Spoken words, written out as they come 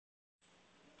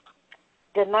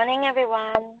Good morning,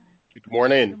 everyone. Good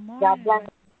morning. Good God morning. bless.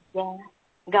 Yeah.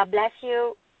 God bless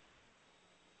you.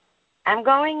 I'm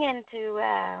going into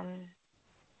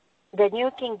the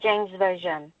New King James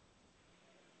Version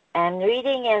and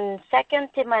reading in 2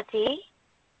 Timothy,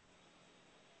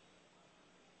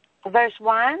 verse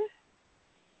 1,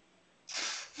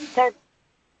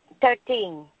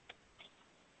 13.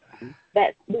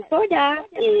 But before that,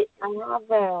 I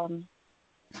have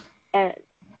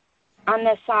on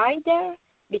the side there,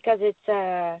 because it's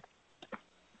a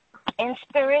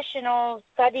inspirational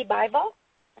study Bible.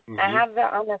 I have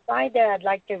on the side there I'd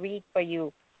like to read for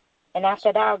you. And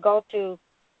after that, I'll go to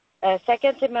 2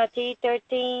 Timothy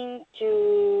 13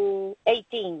 to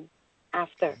 18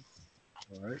 after.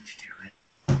 All right.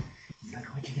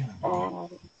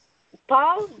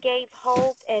 Paul gave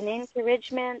hope and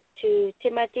encouragement to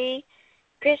Timothy.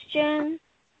 Christians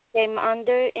came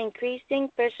under increasing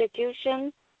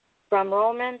persecution from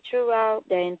Romans throughout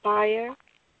the empire.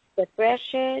 The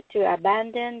pressure to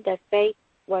abandon the faith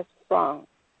was strong.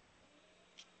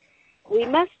 We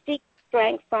must seek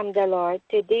strength from the Lord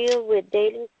to deal with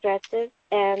daily stresses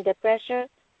and the pressure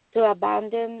to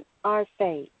abandon our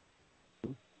faith.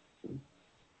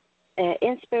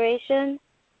 Inspiration.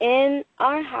 In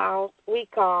our house, we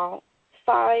call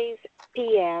 5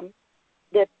 p.m.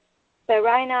 the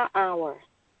Perina hour.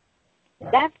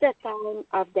 That's the time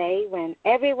of day when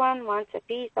everyone wants a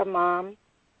piece of mom.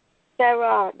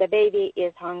 Sarah, the baby,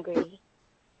 is hungry.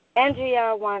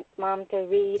 Andrea wants mom to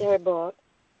read her book.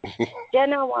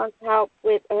 Jenna wants help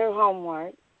with her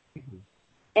homework.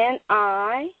 And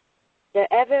I,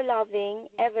 the ever-loving,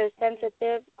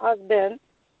 ever-sensitive husband,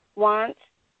 wants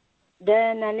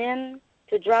Nanin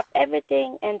to drop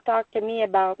everything and talk to me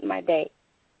about my day.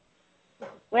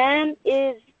 When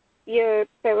is your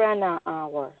Perana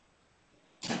hour?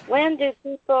 When do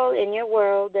people in your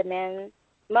world demand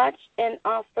much and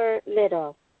offer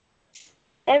little?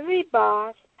 Every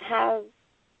boss has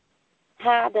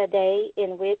had a day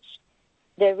in which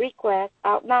the requests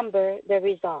outnumber the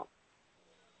result.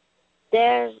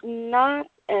 There's not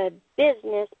a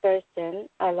business person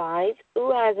alive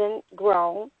who hasn't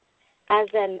grown as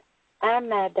an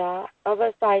armada of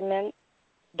assignments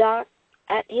docked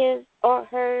at his or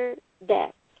her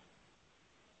desk.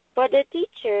 For the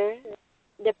teacher,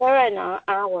 the Perana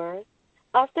hour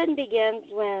often begins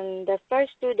when the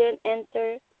first student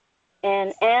enters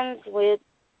and ends with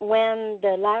when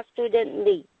the last student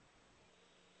leaves.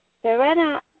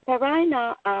 Perana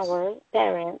hour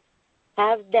parents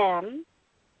have them,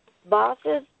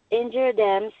 bosses injure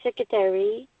them,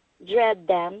 secretaries dread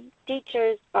them,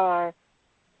 teachers are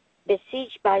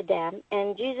besieged by them,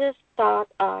 and Jesus taught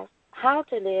us how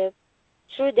to live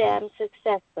through them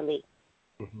successfully.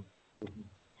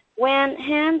 When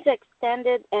hands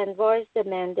extended and voice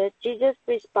demanded, Jesus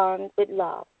responded with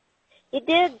love. He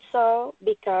did so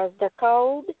because the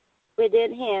code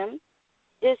within him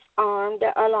disarmed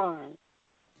the alarm.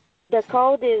 The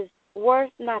code is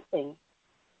worth nothing.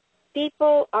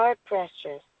 People are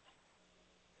precious.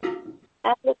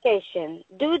 Application.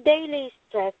 Do daily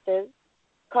stresses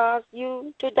cause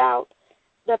you to doubt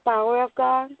the power of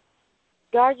God?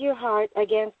 Guard your heart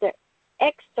against the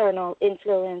external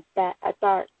influence that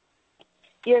attacks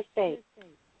your faith.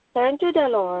 Turn to the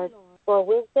Lord for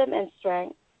wisdom and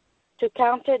strength to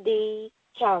counter the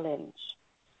challenge.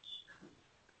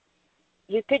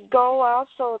 You could go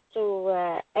also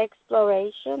to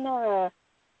exploration or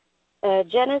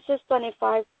Genesis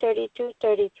 25, 32,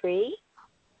 33.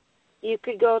 You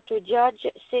could go to Judge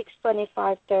 6,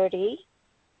 25, 30.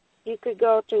 You could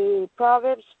go to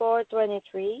Proverbs 4,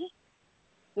 23.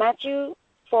 Matthew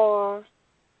 4,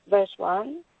 verse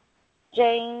 1.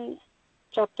 James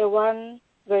chapter 1,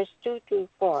 verse 2 to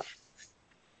 4.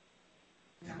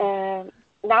 Now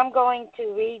I'm going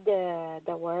to read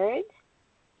the word.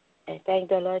 I thank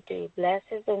the Lord to bless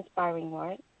his inspiring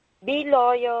word. Be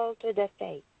loyal to the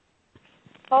faith.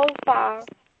 Hold fast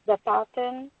the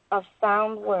pattern of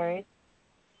sound words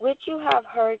which you have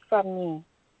heard from me,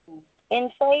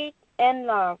 in faith and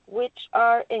love which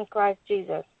are in Christ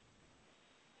Jesus.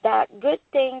 That good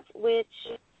things which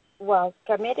was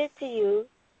committed to you,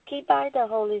 keep by the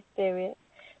Holy Spirit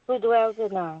who dwells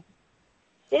in us.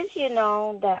 Since you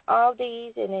know that all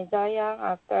these in Isaiah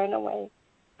have turned away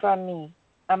from me,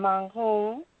 among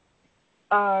whom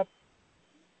are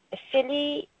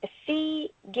Philip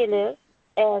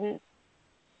and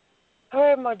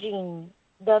Hermogenes.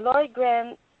 The Lord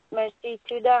grant mercy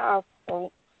to the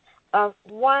household of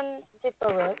one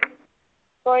Cyprus,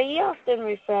 for he often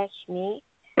refreshed me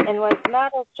and was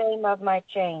not ashamed of my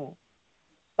chains.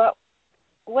 But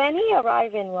when he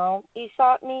arrived in Rome, he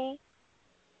sought me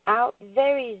out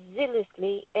very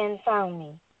zealously and found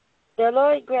me. The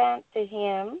Lord grant to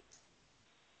him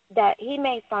that he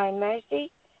may find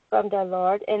mercy from the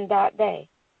Lord in that day.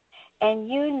 And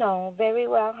you know very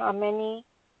well how many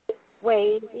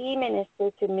ways he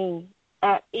ministered to me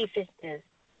at Ephesus.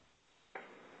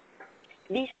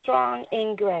 Be strong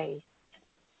in grace.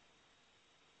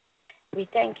 We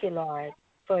thank you, Lord,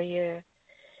 for your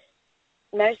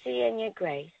mercy and your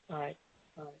grace, Lord.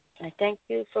 I thank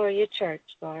you for your church,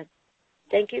 Lord.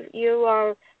 Thank you. You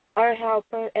are our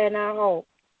helper and our hope.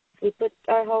 We put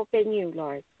our hope in you,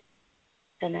 Lord.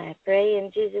 And I pray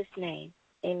in Jesus' name.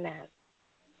 Amen.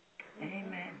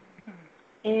 Amen.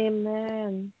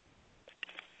 Amen.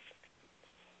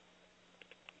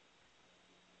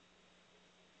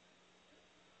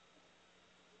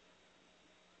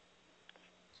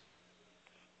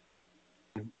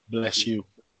 Bless you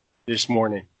this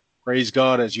morning. Praise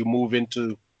God as you move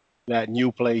into that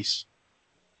new place.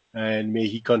 And may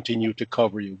he continue to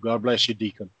cover you. God bless you,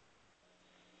 Deacon.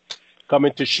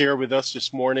 Coming to share with us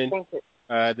this morning, Thank you.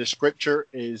 the scripture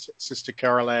is Sister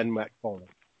Carole McPolland.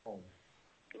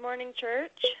 Good morning,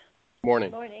 church.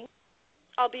 Morning. Morning.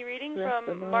 I'll be reading Bless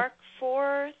the from Lord. Mark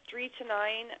 4, 3 to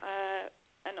 9,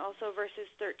 and also verses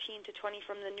 13 to 20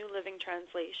 from the New Living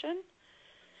Translation.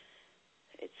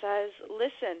 It says,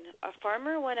 "Listen, a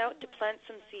farmer went out to plant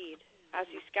some seed. As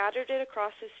he scattered it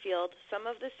across his field, some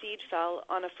of the seed fell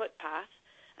on a footpath,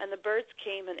 and the birds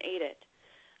came and ate it.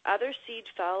 Other seed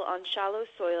fell on shallow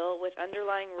soil with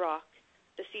underlying rock.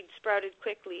 The seed sprouted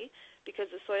quickly because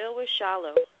the soil was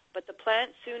shallow, but the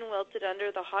plant soon wilted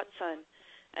under the hot sun,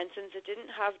 and since it didn't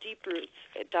have deep roots,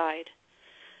 it died.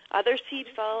 Other seed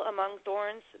fell among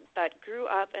thorns that grew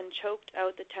up and choked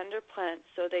out the tender plants,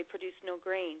 so they produced no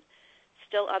grain.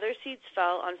 Still other seeds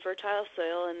fell on fertile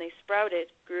soil, and they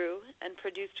sprouted, grew, and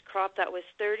produced a crop that was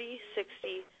 30,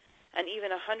 60, and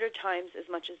even 100 times as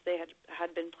much as they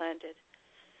had been planted.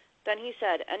 Then he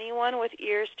said, 'Anyone with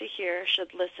ears to hear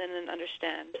should listen and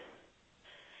understand.'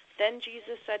 Then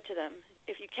Jesus said to them,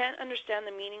 'If you can't understand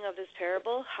the meaning of this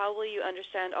parable, how will you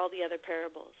understand all the other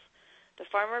parables? The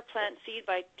farmer plants seed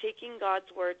by taking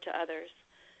God's word to others.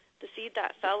 The seed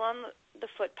that fell on the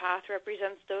footpath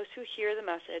represents those who hear the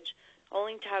message,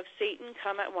 only to have Satan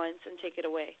come at once and take it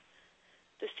away.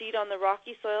 The seed on the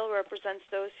rocky soil represents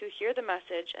those who hear the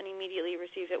message and immediately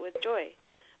receive it with joy.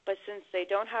 But since they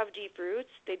don't have deep roots,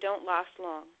 they don't last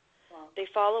long. They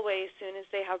fall away as soon as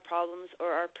they have problems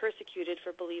or are persecuted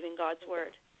for believing God's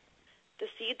word. The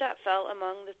seed that fell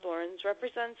among the thorns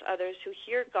represents others who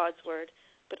hear God's word,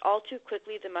 but all too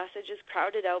quickly the message is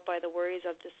crowded out by the worries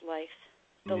of this life,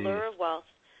 the lure of wealth,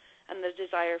 and the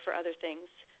desire for other things,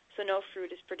 so no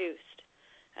fruit is produced.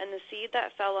 And the seed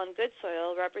that fell on good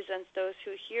soil represents those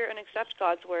who hear and accept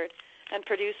God's word and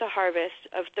produce a harvest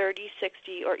of 30,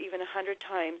 60, or even 100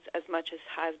 times as much as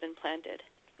has been planted."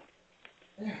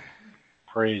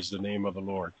 Praise the name of the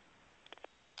Lord.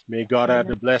 May God add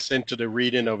the blessing to the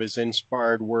reading of his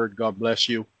inspired word. God bless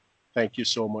you. Thank you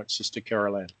so much, Sister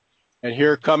Carole. And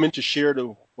here coming to share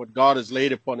what God has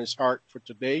laid upon his heart for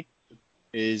today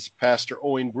is Pastor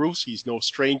Owen Bruce. He's no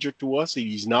stranger to us.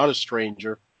 He's not a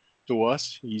stranger to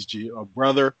us. He's a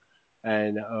brother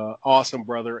and awesome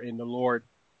brother in the Lord.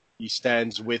 He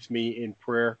stands with me in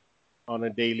prayer on a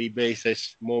daily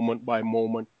basis, moment by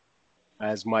moment,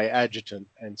 as my adjutant.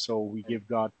 And so we give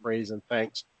God praise and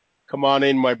thanks. Come on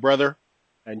in, my brother,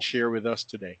 and share with us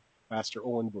today. Pastor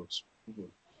Owen Bruce.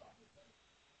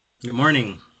 Good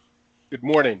morning. Good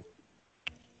morning.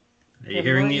 Are you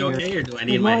hearing me okay, or do I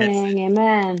need Good my morning. headset?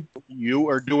 Amen. You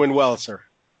are doing well, sir.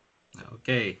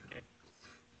 Okay.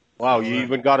 Wow, So, you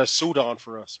even got a suit on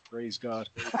for us. Praise God.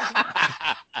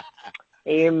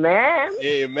 Amen.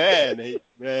 Amen.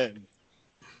 Amen.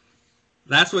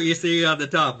 That's what you see on the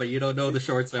top, but you don't know the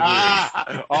shorts I'm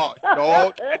wearing. Oh,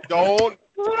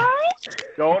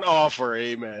 don't offer.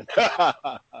 Amen.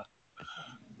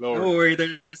 Lord. Don't worry,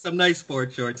 there's some nice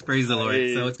sport shorts. Praise the Lord.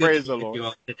 Hey, So it's good praise to the meet Lord. you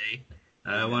all today.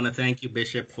 I want to thank you,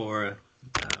 Bishop, for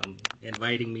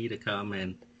inviting me to come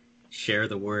and share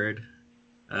the word.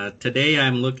 Today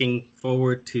I'm looking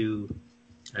forward to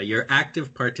your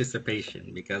active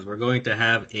participation, because we're going to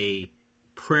have a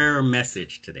prayer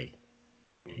message today.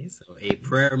 Okay, so a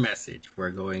prayer message.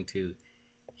 We're going to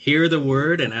hear the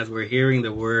word, and as we're hearing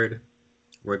the word,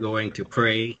 we're going to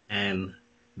pray. And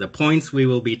the points we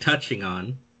will be touching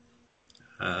on,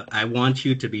 I want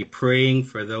you to be praying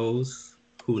for those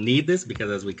who need this,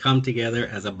 because as we come together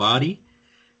as a body,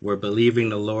 we're believing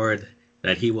the Lord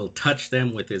that he will touch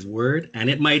them with his word, and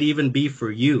it might even be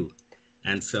for you.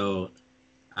 And so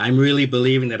I'm really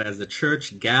believing that as the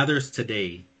church gathers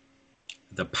today,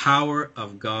 the power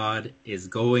of God is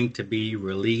going to be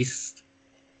released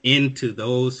into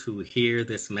those who hear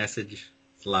this message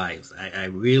lives. I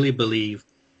really believe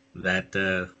that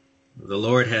the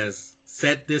Lord has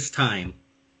set this time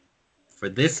for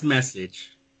this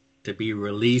message to be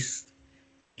released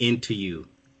into you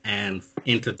and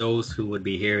into those who would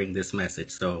be hearing this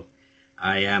message. So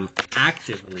I am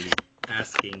actively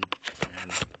asking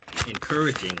and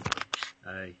encouraging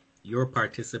your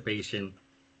participation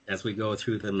as we go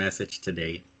through the message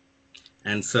today.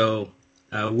 And so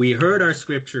we heard our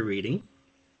scripture reading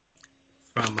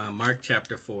from Mark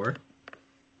chapter 4,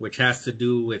 which has to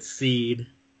do with seed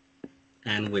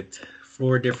and with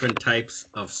 4 different types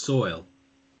of soil.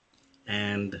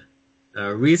 And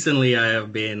recently I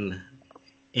have been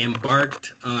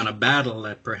embarked on a battle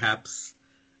that perhaps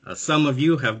some of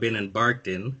you have been embarked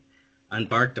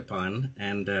upon.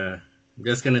 And I'm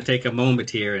just going to take a moment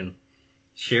here and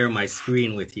share my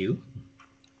screen with you.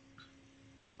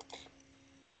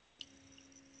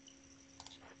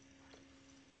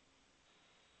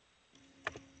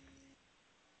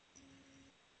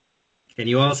 Can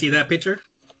you all see that picture?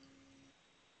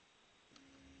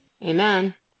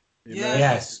 Amen.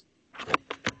 Yes.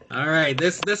 All right,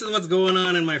 this is what's going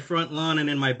on in my front lawn and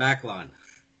in my back lawn.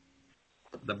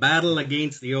 The battle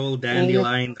against the old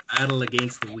dandelion, the battle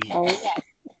against the weeds.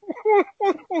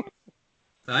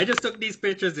 So I just took these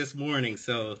pictures this morning,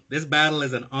 so this battle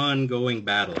is an ongoing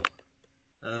battle.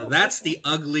 That's the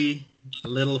ugly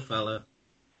little fella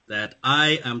that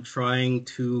I am trying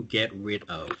to get rid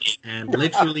of. And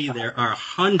literally there are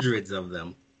hundreds of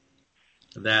them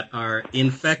that are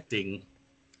infecting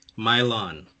my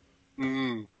lawn.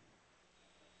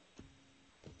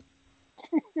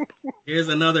 Here's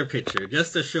another picture,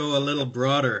 just to show a little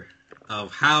broader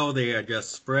of how they are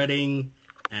just spreading,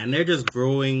 and they're just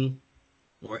growing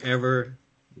wherever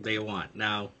they want.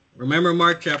 Now, remember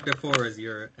Mark chapter 4 as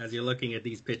you're looking at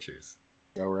these pictures.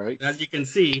 All right. As you can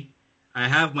see, I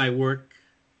have my work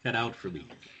cut out for me.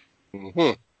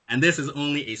 Mm-hmm. And this is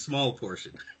only a small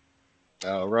portion.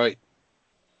 All right.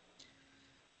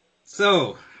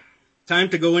 So, time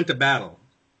to go into battle.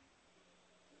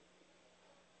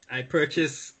 I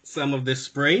purchased some of this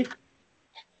spray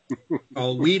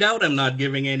called Weed Out. I'm not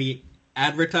giving any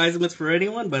advertisements for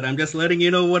anyone, but I'm just letting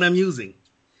you know what I'm using.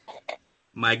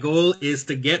 My goal is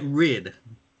to get rid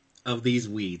of these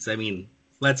weeds. I mean,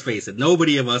 let's face it,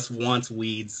 nobody of us wants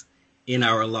weeds in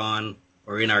our lawn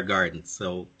or in our garden.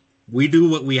 So we do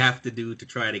what we have to do to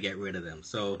try to get rid of them.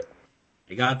 So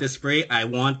I got this spray. I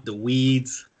want the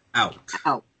weeds out.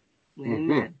 Out.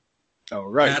 Mm-hmm. All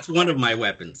right. That's one of my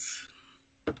weapons.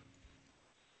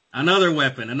 Another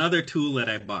weapon, another tool that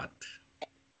I bought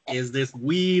is this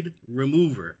weed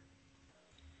remover.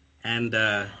 And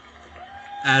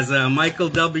as Michael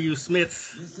W.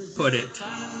 Smith put it,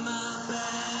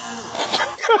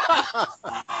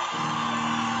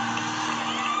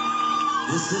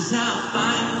 This is how I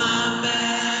find my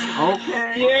bag.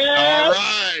 Okay. Yeah.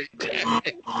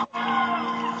 All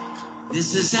right.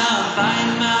 This is how I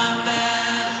find my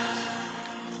bag.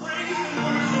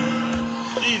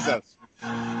 Jesus.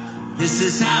 This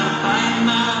is how I find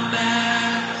my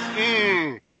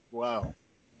bag. Wow.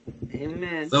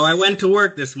 Amen. So I went to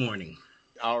work this morning.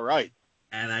 All right.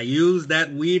 And I used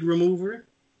that weed remover.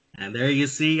 And there you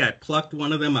see, I plucked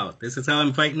one of them out. This is how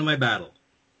I'm fighting my battle.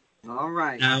 All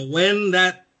right. Now, when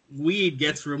that weed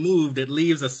gets removed, it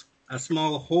leaves a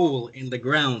small hole in the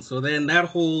ground. So then that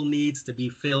hole needs to be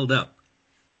filled up.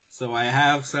 So I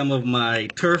have some of my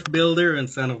turf builder and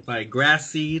some of my grass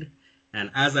seed.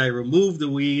 And as I remove the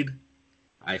weed,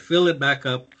 I fill it back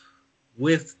up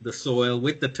with the soil,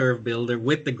 with the turf builder,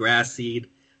 with the grass seed,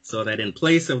 so that in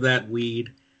place of that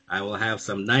weed, I will have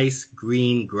some nice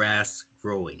green grass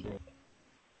growing.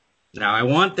 Now, I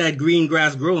want that green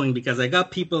grass growing because I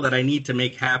got people that I need to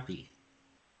make happy.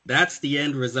 That's the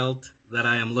end result that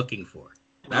I am looking for.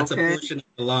 That's Okay. a portion of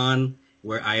the lawn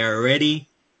where I already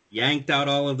yanked out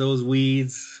all of those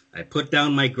weeds. I put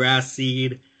down my grass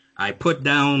seed. I put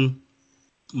down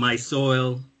my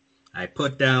soil. I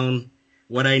put down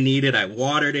what I needed. I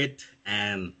watered it.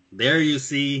 And there you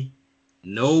see,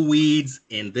 no weeds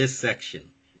in this section.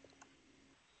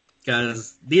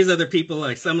 Because these are the people,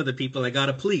 like some of the people I got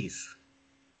to please.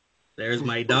 There's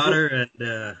my daughter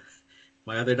and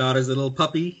my other daughter's a little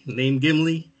puppy named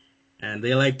Gimli. And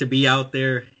they like to be out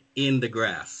there in the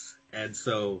grass. And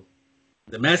so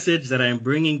the message that I'm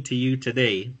bringing to you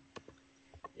today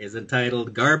is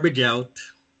entitled Garbage Out,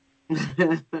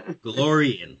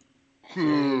 Glory In.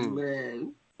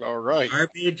 Amen. All right.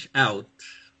 Garbage out,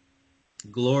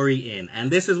 glory in. And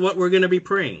this is what we're going to be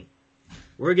praying.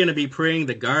 We're going to be praying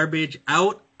the garbage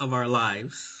out of our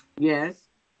lives. Yes.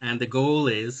 And the goal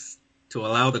is to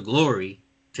allow the glory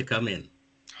to come in.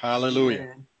 Hallelujah.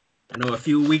 Amen. I know a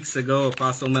few weeks ago,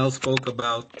 Apostle Mel spoke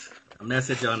about a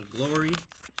message on glory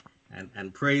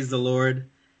and praise the Lord.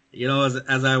 You know,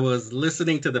 as I was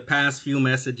listening to the past few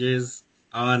messages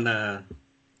on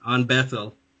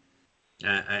Bethel,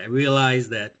 I realized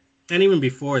that, and even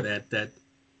before that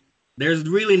there's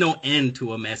really no end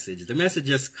to a message. The message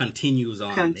just continues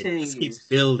on. It just keeps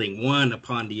building one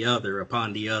upon the other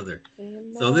upon the other.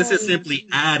 Amen. So this is simply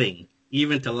adding,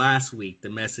 even to last week, the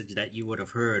message that you would have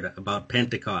heard about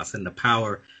Pentecost and the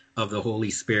power of the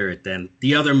Holy Spirit, and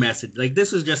the other message. Like,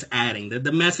 this is just adding.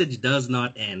 The message does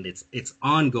not end. It's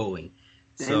ongoing.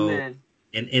 So Amen.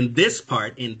 in this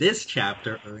part, in this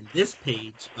chapter, or in this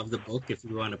page of the book, if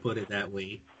we want to put it that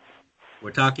way,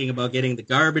 we're talking about getting the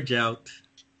garbage out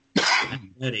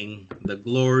and letting the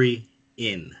glory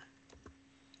in.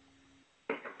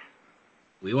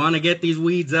 We want to get these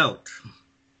weeds out.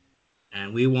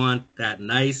 And we want that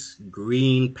nice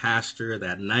green pasture,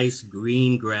 that nice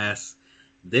green grass.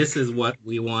 This is what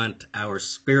we want our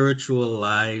spiritual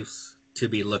lives to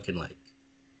be looking like.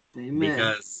 Amen.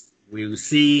 Because we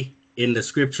see in the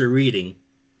scripture reading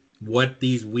what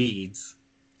these weeds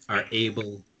are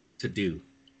able to do.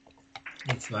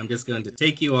 And so I'm just going to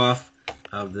take you off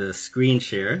of the screen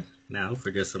share now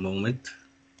for just a moment.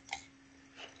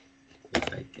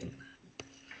 If I can.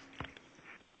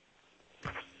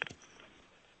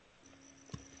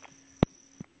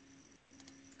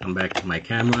 Come back to my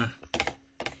camera.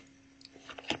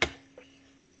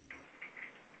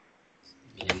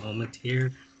 Give me a moment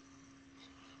here.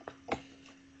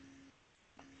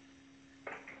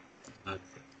 Okay.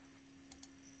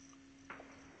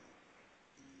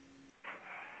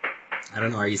 I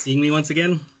don't know. Are you seeing me once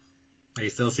again? Are you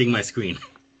still seeing my screen?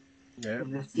 Yeah.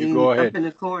 You go ahead. Up in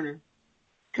the corner.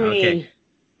 Okay.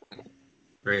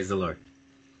 Praise the Lord.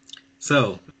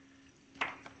 So,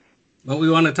 what we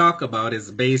want to talk about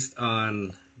is based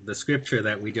on the scripture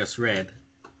that we just read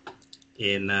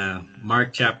in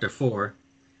Mark chapter 4.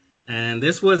 And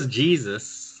this was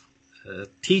Jesus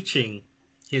teaching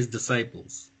his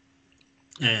disciples.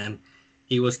 And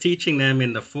he was teaching them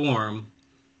in the form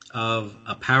of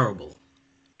a parable.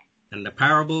 And the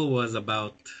parable was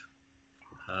about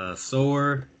a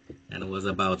sower, and it was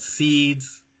about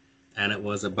seeds, and it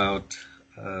was about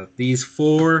these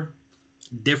 4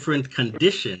 different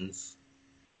conditions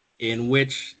in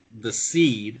which the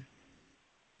seed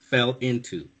fell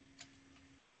into.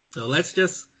 So let's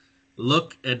just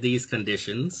look at these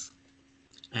conditions,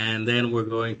 and then we're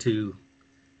going to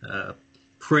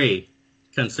pray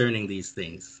concerning these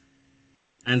things.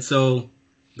 And so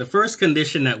the first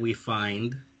condition that we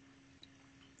find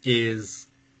is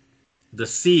the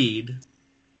seed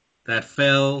that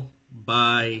fell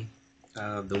by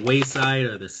the wayside,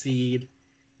 or the seed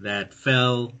that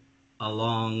fell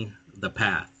along the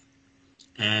path.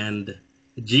 And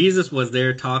Jesus was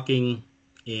there talking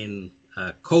in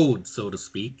code, so to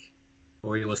speak,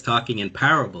 or he was talking in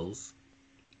parables,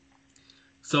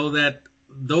 so that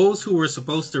those who were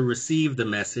supposed to receive the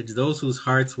message, those whose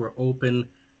hearts were open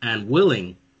and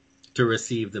willing to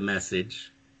receive the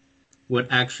message, would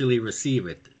actually receive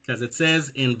it. Because it says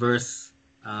in verse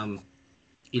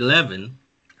 11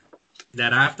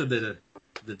 that after the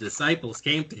disciples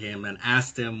came to him and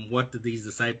asked him, what do these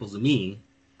disciples mean?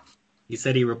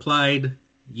 He replied,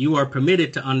 you are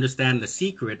permitted to understand the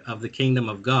secret of the kingdom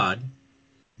of God,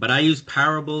 but I use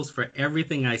parables for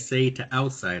everything I say to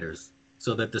outsiders,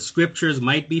 so that the scriptures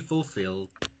might be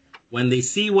fulfilled. When they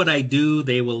see what I do,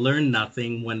 they will learn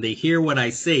nothing. When they hear what I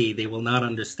say, they will not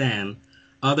understand.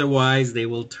 Otherwise, they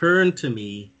will turn to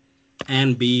me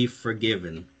and be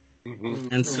forgiven. Mm-hmm.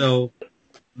 And so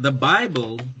the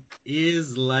Bible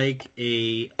is like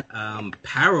a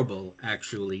parable,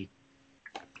 actually,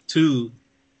 to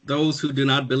those who do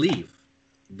not believe.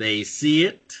 They see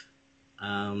it,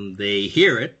 they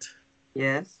hear it,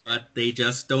 yes, but they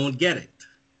just don't get it.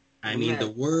 I mean, the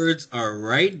words are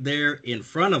right there in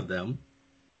front of them,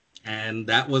 and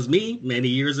that was me many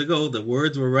years ago. The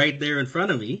words were right there in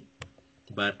front of me,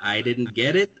 but I didn't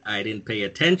get it. I didn't pay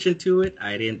attention to it.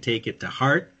 I didn't take it to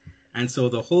heart. And so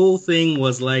the whole thing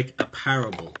was like a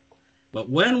parable. But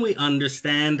when we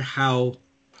understand how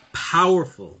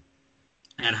powerful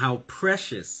and how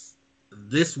precious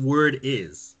this word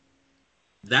is,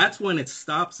 that's when it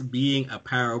stops being a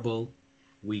parable.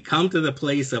 We come to the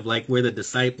place of like where the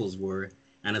disciples were,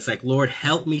 and it's like, Lord,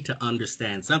 help me to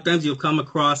understand. Sometimes you'll come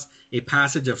across a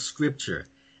passage of scripture,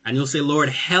 and you'll say, Lord,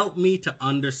 help me to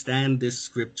understand this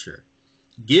scripture.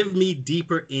 Give me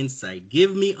deeper insight.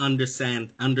 Give me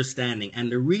understanding.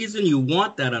 And the reason you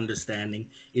want that understanding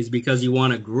is because you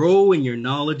want to grow in your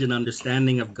knowledge and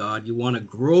understanding of God. You want to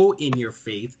grow in your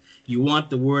faith. You want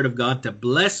the word of God to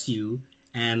bless you.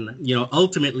 And,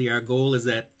 ultimately our goal is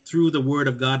that through the word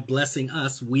of God blessing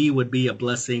us, we would be a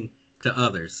blessing to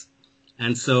others.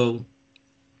 And so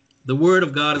the word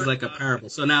of God is like a parable.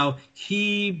 So now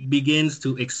he begins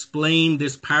to explain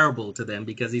this parable to them,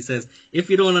 because he says, if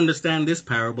you don't understand this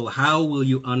parable, how will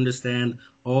you understand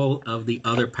all of the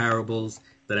other parables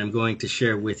that I'm going to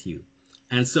share with you?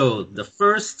 And so the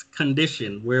first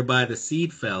condition whereby the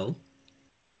seed fell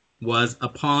was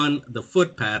upon the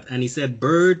footpath, and he said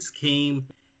birds came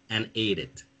and ate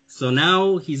it. So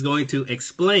now he's going to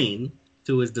explain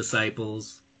to his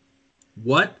disciples,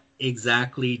 what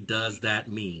exactly does that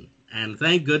mean? And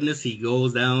thank goodness he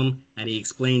goes down and he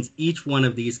explains each one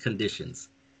of these conditions.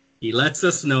 He lets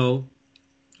us know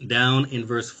down in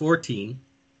verse 14,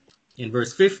 in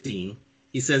verse 15,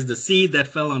 he says the seed that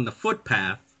fell on the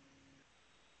footpath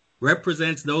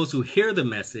represents those who hear the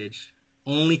message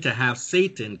only to have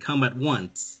Satan come at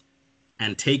once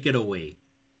and take it away.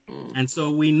 And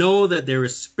so we know that there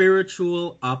is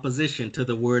spiritual opposition to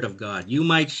the word of God. You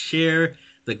might share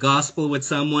the gospel with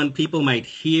someone. People might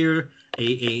hear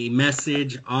a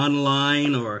message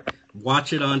online or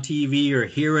watch it on TV or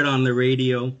hear it on the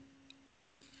radio.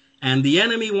 And the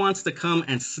enemy wants to come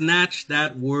and snatch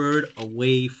that word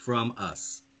away from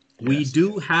us. Yes. We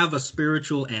do have a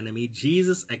spiritual enemy.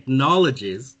 Jesus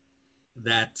acknowledges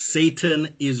that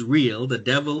Satan is real, the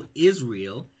devil is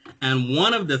real. And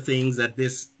one of the things that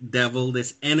this devil,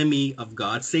 this enemy of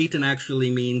God, Satan actually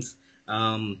means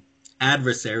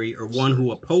adversary or one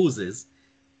who opposes.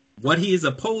 What he is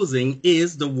opposing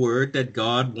is the word that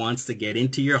God wants to get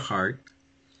into your heart.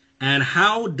 And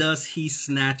how does he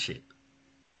snatch it?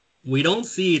 We don't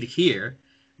see it here,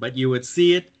 but you would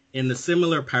see it in the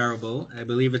similar parable. I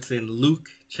believe it's in Luke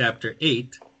chapter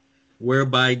 8,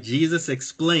 whereby Jesus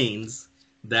explains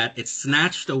that it's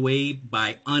snatched away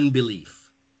by unbelief.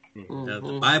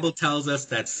 The Bible tells us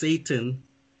that Satan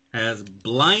has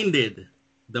blinded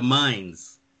the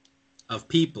minds of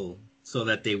people so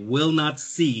that they will not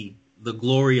see the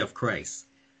glory of Christ.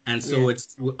 And so it's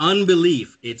through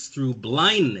unbelief, it's through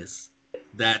blindness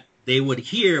that they would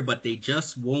hear, but they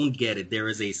just won't get it. There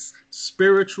is a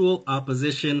spiritual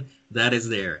opposition that is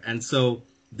there. And so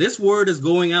this word is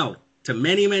going out to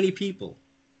many, many people.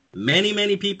 Many,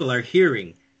 many people are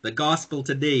hearing the gospel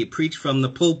today, preached from the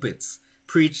pulpits,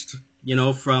 preached,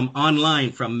 from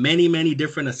online, from many, many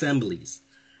different assemblies.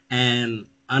 And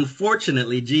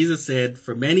unfortunately, Jesus said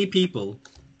for many people,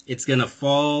 it's going to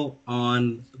fall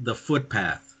on the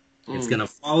footpath. It's going to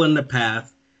fall in the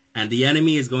path, and the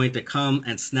enemy is going to come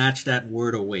and snatch that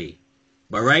word away.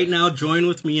 But right now, join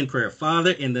with me in prayer.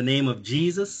 Father, in the name of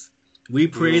Jesus, we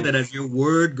pray that as your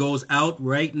word goes out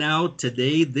right now,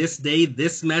 today,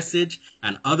 this message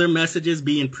and other messages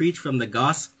being preached from the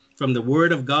gospel, from the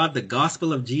word of God, the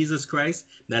gospel of Jesus Christ,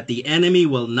 that the enemy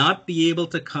will not be able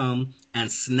to come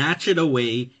and snatch it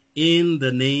away in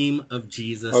the name of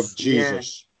Jesus. Of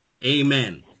Jesus.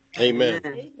 Amen. Amen.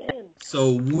 Amen.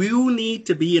 So we need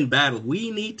to be in battle. We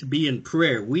need to be in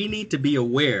prayer. We need to be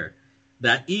aware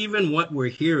that even what we're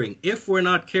hearing, if we're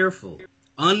not careful,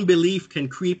 unbelief can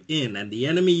creep in, and the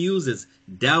enemy uses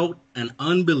doubt and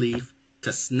unbelief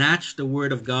to snatch the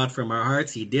word of God from our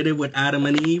hearts. He did it with Adam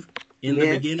and Eve in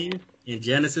the beginning in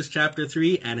Genesis chapter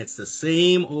 3, and it's the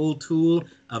same old tool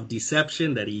of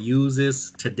deception that he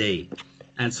uses today.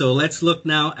 And so let's look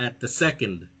now at the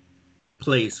second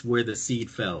place where the seed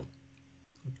fell.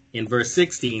 In verse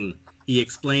 16, he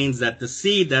explains that the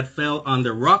seed that fell on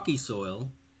the rocky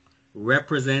soil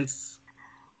represents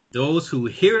those who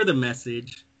hear the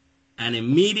message and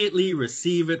immediately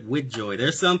receive it with joy.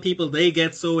 There's some people, they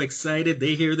get so excited.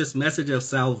 They hear this message of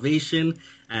salvation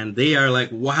and they are like,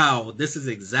 wow, this is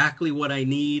exactly what I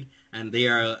need. And they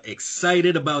are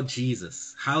excited about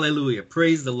Jesus. Hallelujah.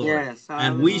 Praise the Lord. Yes,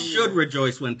 and we should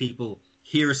rejoice when people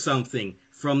hear something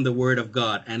from the word of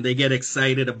God and they get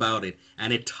excited about it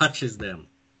and it touches them.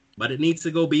 But it needs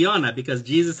to go beyond that, because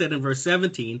Jesus said in verse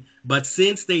 17, but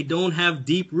since they don't have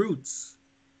deep roots,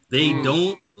 they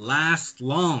don't last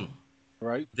long.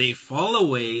 Right. They fall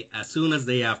away as soon as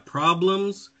they have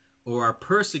problems or are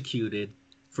persecuted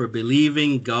for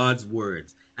believing God's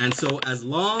words. And so as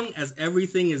long as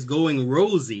everything is going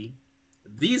rosy,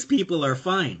 these people are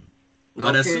fine.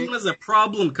 But as soon as a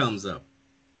problem comes up,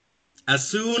 as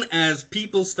soon as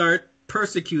people start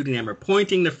persecuting them or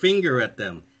pointing the finger at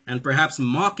them and perhaps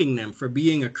mocking them for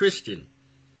being a Christian,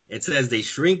 it says they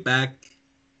shrink back,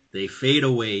 they fade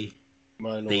away,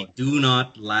 they do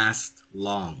not last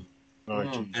long.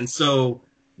 Lord. And so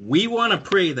we want to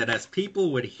pray that as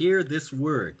people would hear this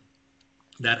word,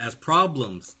 that as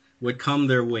problems would come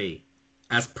their way,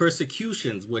 as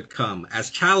persecutions would come, as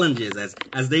challenges,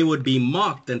 as they would be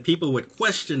mocked and people would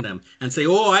question them and say,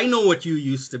 oh, I know what you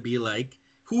used to be like.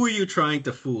 Who are you trying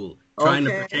to fool? Trying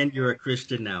to pretend you're a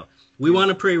Christian now. We want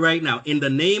to pray right now in the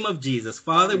name of Jesus.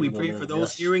 Father, we pray for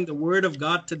those hearing the word of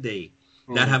God today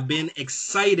that have been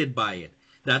excited by it,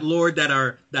 that, Lord, that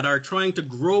are trying to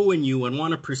grow in you and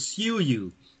want to pursue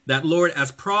you, that, Lord,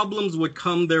 as problems would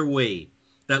come their way,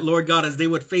 that, Lord God, as they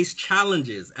would face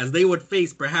challenges, as they would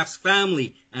face perhaps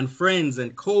family and friends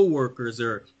and co-workers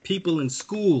or people in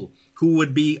school who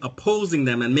would be opposing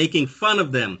them and making fun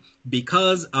of them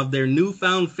because of their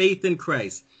newfound faith in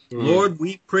Christ. Lord,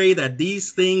 we pray that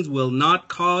these things will not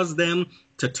cause them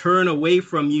to turn away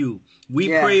from you. We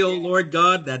pray, oh Lord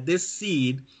God, that this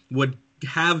seed would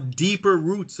have deeper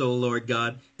roots, oh Lord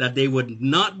God, that they would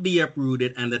not be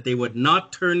uprooted and that they would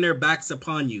not turn their backs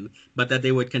upon you, but that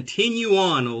they would continue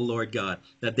on, oh Lord God,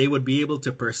 that they would be able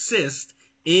to persist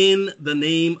in the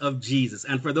name of Jesus.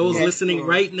 And for those listening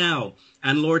right now,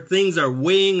 and Lord, things are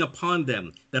weighing upon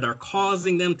them that are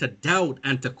causing them to doubt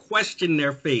and to question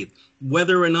their faith,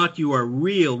 whether or not you are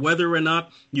real, whether or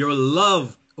not your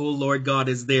love, oh Lord God,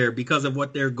 is there because of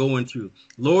what they're going through.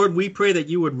 Lord, we pray that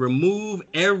you would remove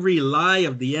every lie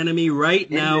of the enemy right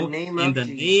now in the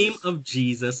name of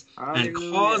Jesus and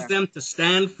cause them to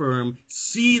stand firm,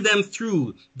 see them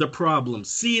through the problem,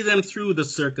 see them through the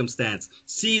circumstance,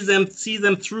 see them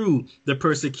through the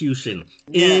persecution.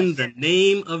 In the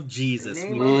name of Jesus,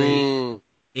 we pray.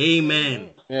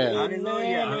 Amen.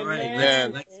 Hallelujah. All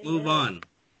right, let's move on.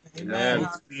 Amen.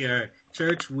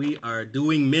 Church, we are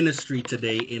doing ministry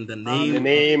today in the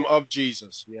name of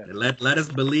Jesus. Yes. Let us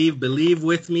believe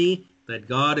with me that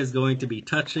God is going to be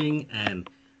touching and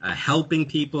helping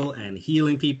people and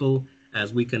healing people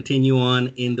as we continue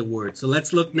on in the word. So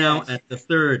let's look now at the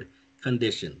third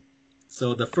condition.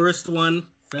 So the first one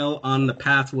fell on the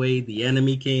pathway. The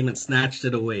enemy came and snatched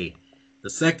it away. The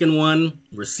second one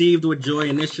received with joy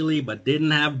initially, but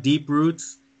didn't have deep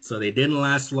roots. So they didn't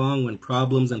last long when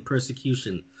problems and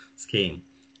persecutions came.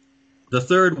 The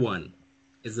third one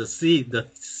is the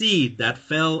seed that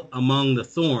fell among the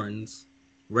thorns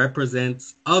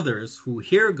represents others who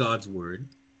hear God's word,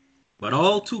 but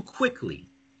all too quickly,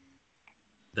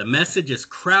 the message is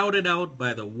crowded out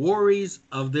by the worries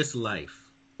of this life,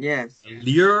 the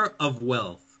lure of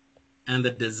wealth, and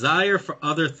the desire for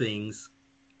other things,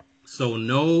 so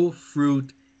no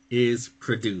fruit is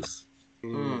produced.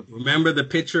 Remember the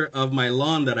picture of my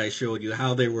lawn that I showed you,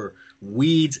 how there were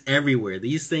weeds everywhere.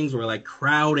 These things were like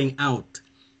crowding out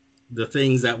the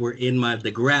things that were in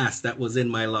the grass that was in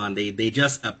my lawn. They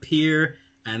just appear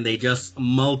and they just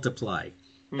multiply.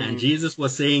 And Jesus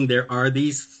was saying there are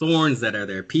these thorns that are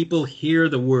there. People hear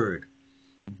the word,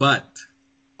 but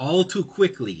all too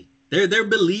quickly, they're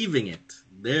believing it.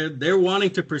 They're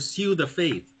wanting to pursue the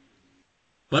faith.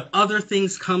 But other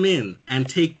things come in and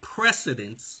take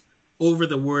precedence over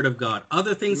the word of God.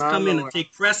 Other things come in and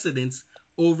take precedence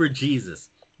over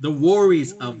Jesus. The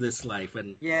worries of this life.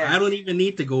 And I don't even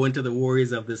need to go into the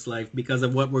worries of this life because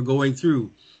of what we're going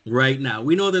through right now.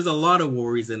 We know there's a lot of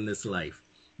worries in this life.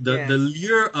 The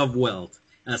lure of wealth,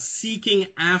 seeking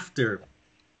after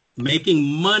making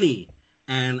money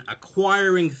and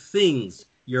acquiring things,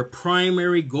 your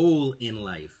primary goal in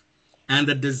life. And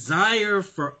the desire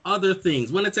for other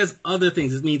things. When it says other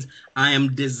things, it means I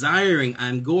am desiring,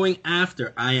 I'm going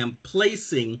after, I am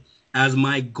placing as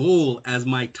my goal, as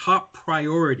my top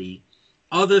priority,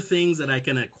 other things that I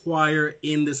can acquire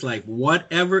in this life,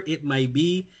 whatever it might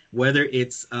be, whether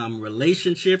it's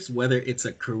relationships, whether it's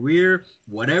a career,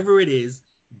 whatever it is,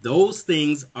 those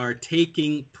things are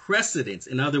taking precedence.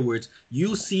 In other words,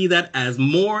 you see that as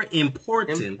more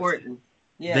important.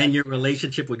 Than your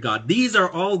relationship with God. These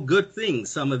are all good things,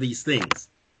 some of these things.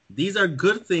 These are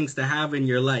good things to have in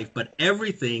your life, but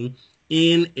everything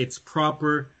in its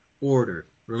proper order.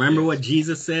 Remember what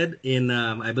Jesus said in,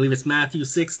 I believe it's Matthew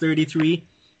 6:33,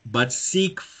 but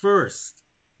seek first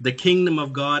the kingdom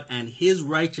of God and his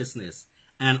righteousness,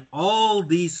 and all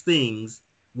these things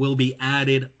will be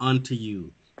added unto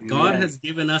you. God has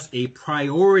given us a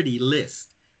priority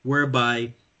list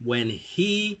whereby when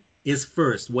he is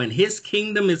first, when his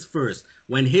kingdom is first,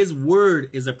 when his word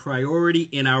is a priority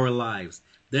in our lives,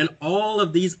 then all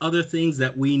of these other things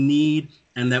that we need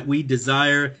and that we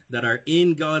desire that are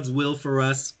in God's will for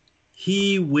us,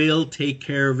 he will take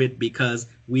care of it because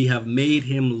we have made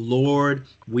him Lord.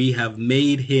 We have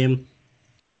made him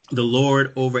the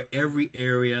Lord over every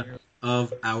area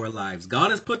of our lives.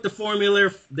 God has put the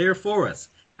formula there for us.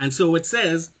 And so it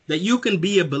says that you can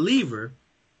be a believer,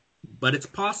 but it's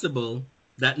possible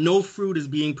that no fruit is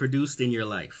being produced in your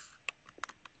life.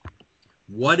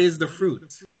 What is the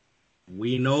fruit?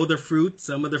 We know the fruit.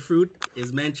 Some of the fruit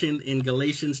is mentioned in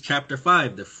Galatians chapter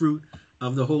 5, the fruit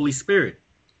of the Holy Spirit.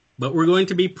 But we're going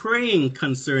to be praying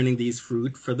concerning these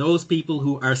fruit for those people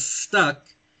who are stuck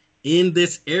in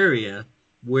this area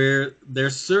where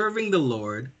they're serving the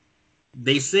Lord.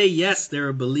 They say, yes, they're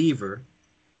a believer,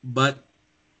 but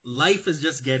life is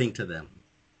just getting to them.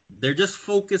 They're just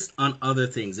focused on other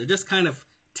things. They're just kind of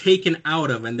taken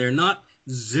out of, and they're not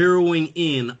zeroing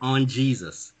in on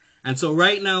Jesus. And so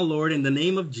right now, Lord, in the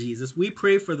name of Jesus, we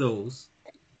pray for those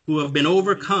who have been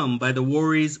overcome by the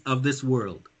worries of this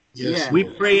world. Yes, We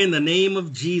Lord. pray in the name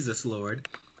of Jesus, Lord,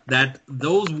 that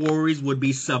those worries would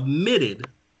be submitted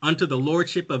unto the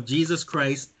lordship of Jesus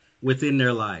Christ within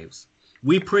their lives.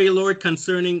 We pray, Lord,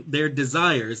 concerning their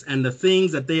desires and the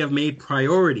things that they have made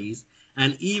priorities,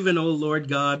 and even, O Lord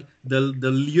God, the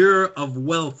lure of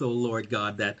wealth, O Lord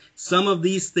God, that some of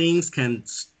these things can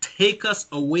take us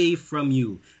away from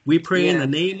you. We pray in the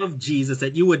name of Jesus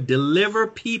that you would deliver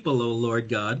people, O Lord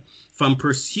God, from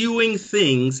pursuing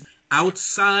things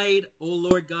outside, O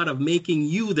Lord God, of making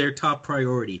you their top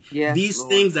priority. Yes, These Lord.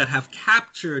 things that have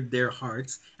captured their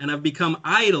hearts and have become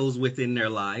idols within their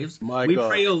lives. My We God.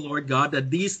 pray, O Lord God,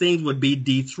 that these things would be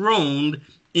dethroned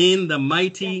in the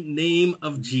mighty name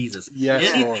of Jesus.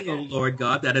 Yes, Anything, Lord. O Lord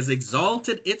God, that has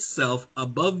exalted itself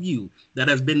above you, that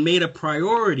has been made a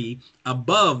priority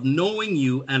above knowing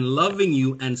you and loving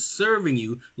you and serving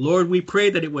you, Lord, we pray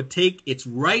that it would take its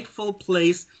rightful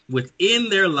place within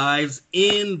their lives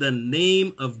in the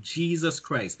name of Jesus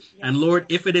Christ. And Lord,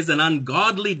 if it is an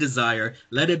ungodly desire,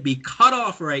 let it be cut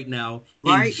off right now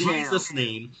in Right Jesus'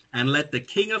 name, and let the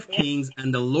King of Kings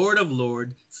and the Lord of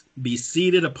Lords be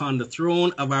seated upon the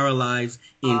throne of our lives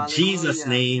in Jesus'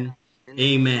 Hallelujah. name. In the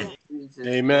name Amen. of Jesus.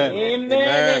 Amen. Amen.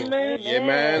 Amen. Amen.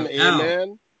 Amen. Now,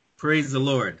 Amen. praise the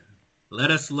Lord.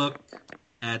 Let us look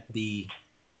at the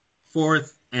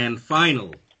fourth and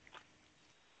final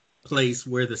place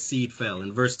where the seed fell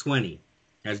in verse 20,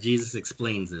 as Jesus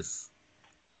explains this.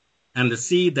 And the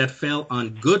seed that fell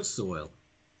on good soil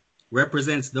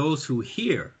represents those who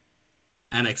hear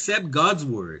and accept God's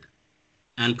word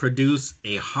and produce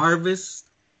a harvest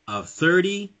of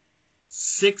 30,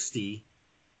 60,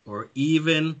 or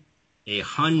even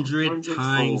 100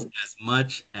 times as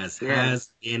much as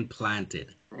has been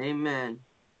planted. Amen.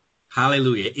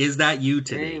 Hallelujah. Is that you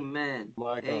today? Amen.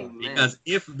 My God. Amen. Because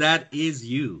if that is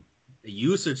you,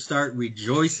 you should start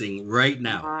rejoicing right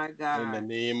now. My In the God.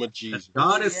 name of Jesus.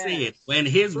 God is Yes. saying, when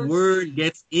his Good word seed.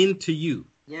 gets into you,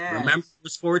 Yes. remember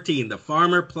verse 14, the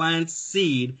farmer plants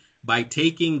seed by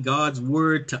taking God's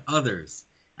word to others.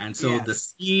 And so Yes. the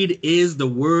seed is the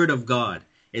word of God.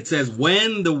 It says,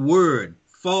 when the word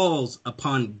falls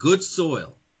upon good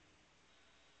soil,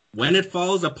 when it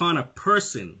falls upon a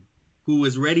person who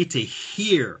is ready to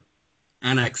hear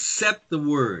and accept the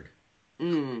word,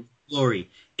 glory,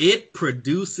 it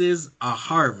produces a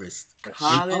harvest. In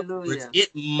other words, Hallelujah. it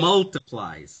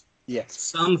multiplies. Yes.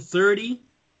 Some 30,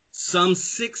 some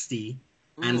 60,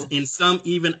 and in some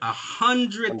even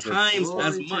 100 times Glory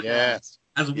as to much Yes.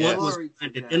 as what Yes. was Glory to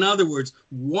planted. God. In other words,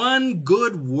 one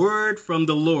good word from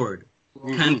the Lord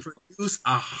can produce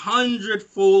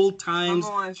 100-fold times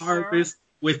Come on, sir. harvest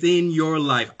within your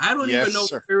life. I don't Yes, even know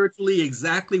sir. spiritually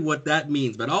exactly what that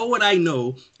means, but all what I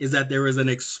know is that there is an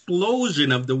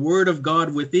explosion of the word of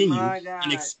God within My you, God.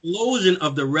 an explosion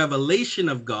of the revelation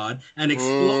of God, an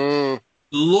explosion Mm.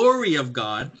 glory of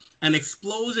God, an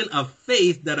explosion of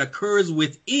faith that occurs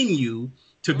within you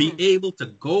to be able to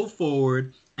go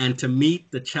forward and to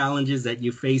meet the challenges that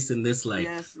you face in this life.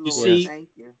 Yes, You Lord. see, Thank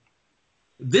you.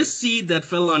 this seed that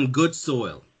fell on good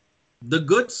soil, the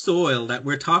good soil that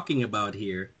we're talking about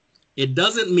here, it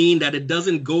doesn't mean that it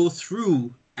doesn't go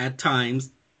through at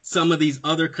times some of these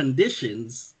other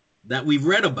conditions that we've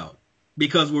read about,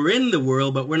 because we're in the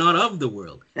world, but we're not of the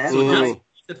world. That's So just right.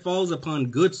 because it falls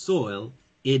upon good soil,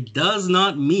 it does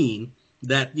not mean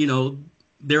that,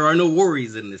 there are no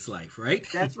worries in this life, right?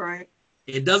 That's right.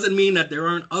 It doesn't mean that there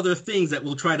aren't other things that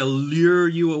will try to lure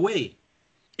you away.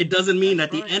 It doesn't mean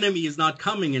That's that the right. enemy is not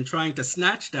coming and trying to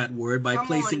snatch that word by Come on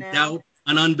placing now. doubt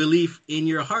and unbelief in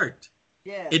your heart.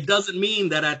 Yes. It doesn't mean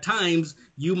that at times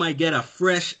you might get a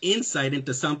fresh insight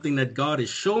into something that God is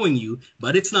showing you,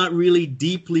 but it's not really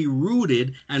deeply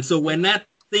rooted. And so when that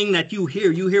thing that you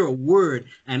hear a word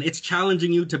and it's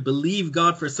challenging you to believe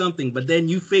God for something, but then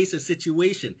you face a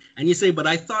situation and you say, but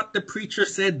I thought the preacher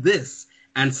said this.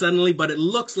 And suddenly, but it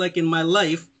looks like in my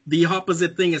life, the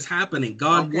opposite thing is happening.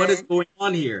 God, what is going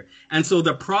on here? And so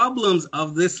the problems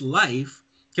of this life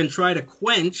can try to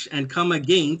quench and come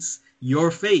against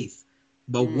your faith.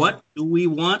 But what do we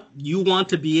want? You want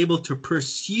to be able to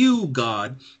pursue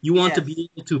God. You want to be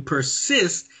able to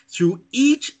persist through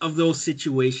each of those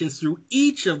situations, through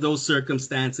each of those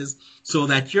circumstances, so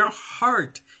that your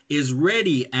heart is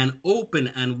ready and open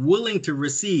and willing to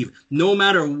receive, no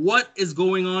matter what is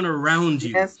going on around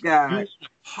you. Yes, God. You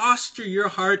posture your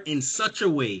heart in such a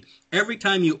way. Every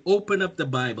time you open up the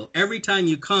Bible, every time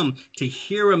you come to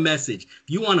hear a message,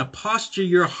 you want to posture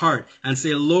your heart and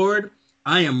say, Lord,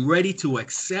 I am ready to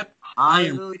accept. I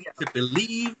am ready to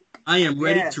believe. I am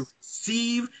ready to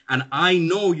receive. And I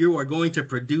know you are going to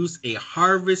produce a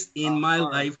harvest in my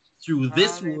life through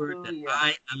this word that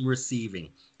I am receiving.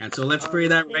 And so let's pray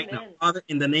that right now. Father,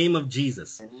 in the name of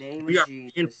Jesus, we are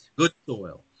in good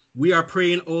soil. We are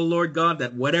praying, oh Lord God,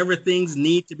 that whatever things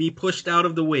need to be pushed out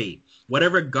of the way,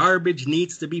 whatever garbage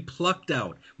needs to be plucked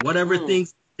out, whatever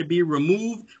things to be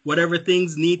removed, whatever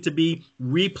things need to be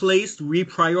replaced,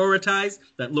 reprioritized,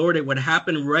 that Lord, it would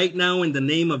happen right now in the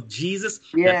name of Jesus.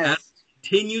 That as we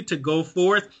continue to go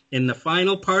forth in the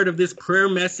final part of this prayer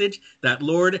message, that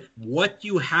Lord, what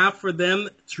you have for them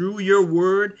through your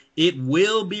word, it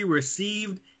will be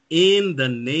received in the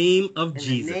name of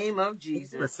Jesus. In the name of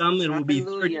Jesus. For some it will be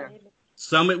 30,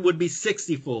 some it would be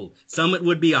 60-fold, some it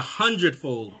would be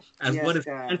 100-fold, as what is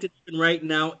planted right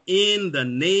now in the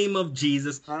name of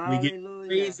Jesus. We give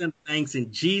praise and thanks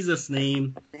in Jesus'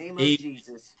 name. Name of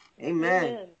Jesus.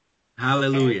 Amen.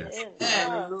 Hallelujah.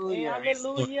 Hallelujah.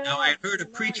 Hallelujah. Now I heard a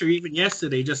preacher even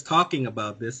yesterday just talking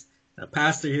about this, a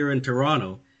pastor here in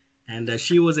Toronto, and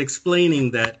she was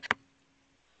explaining that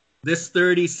this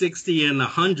 30, 60, and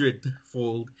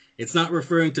 100-fold, it's not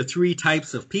referring to three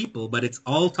types of people, but it's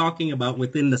all talking about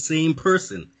within the same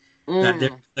person. That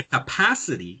there's the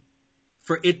capacity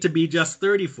for it to be just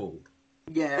 30-fold.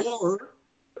 Yes. Or,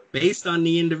 based on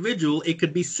the individual, it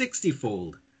could be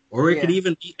 60-fold. Or it could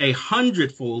even be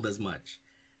 100-fold as much.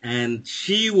 And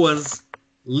she was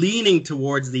leaning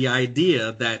towards the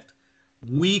idea that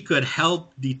we could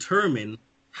help determine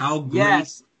how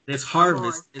great this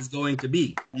harvest is going to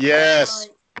be. Yes.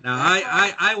 Now,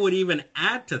 I would even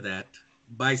add to that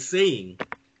by saying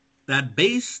that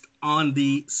based on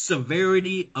the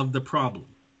severity of the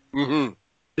problem,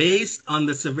 based on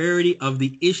the severity of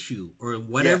the issue or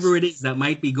whatever it is that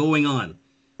might be going on,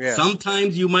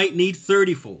 sometimes you might need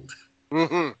 30-fold.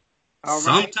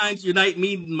 Sometimes you might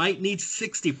need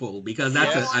 60-fold because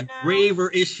that's a graver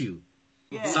issue.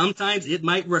 Sometimes it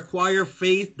might require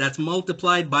faith that's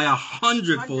multiplied by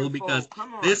 100-fold because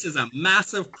this is a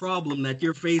massive problem that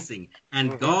you're facing.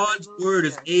 And God's word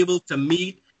is able to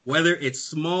meet, whether it's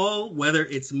small, whether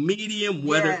it's medium,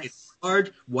 whether it's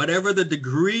large, whatever the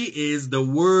degree is, the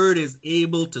word is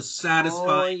able to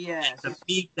satisfy and to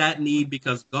meet that need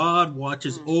because God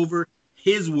watches over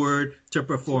his word to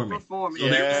perform it. So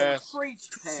there is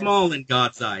too small in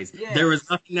God's eyes. There is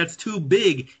nothing that's too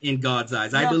big in God's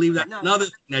eyes. I believe that's another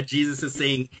thing that Jesus is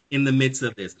saying in the midst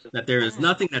of this, that there is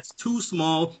nothing that's too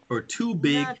small or too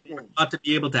big for God to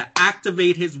be able to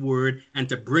activate his word and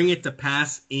to bring it to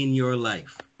pass in your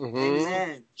life.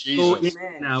 Amen. So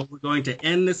now we're going to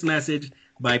end this message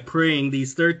by praying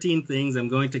these 13 things. I'm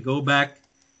going to go back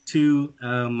to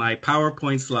my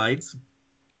PowerPoint slides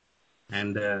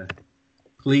and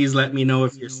please let me know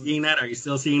if you're seeing that. Are you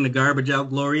still seeing the garbage out,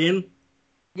 Glorian?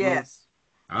 Yes.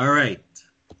 All right.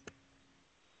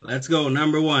 Let's go.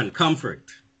 Number 1, comfort.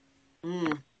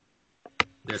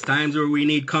 There's times where we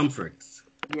need comfort.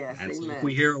 Yes, and so if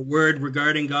we hear a word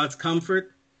regarding God's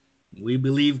comfort, we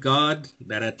believe God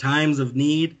that at times of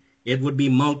need, it would be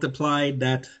multiplied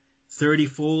that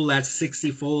 30-fold, that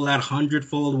 60-fold, that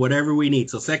 100-fold, whatever we need.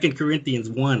 So 2 Corinthians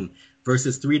 1,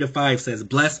 verses 3-5 says,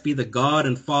 Blessed be the God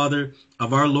and Father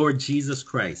of our Lord Jesus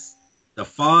Christ, the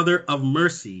Father of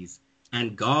mercies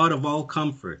and God of all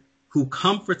comfort, who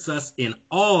comforts us in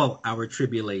all our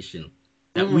tribulation,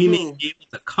 that we may be able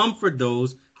to comfort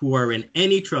those who are in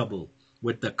any trouble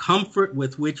with the comfort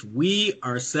with which we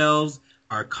ourselves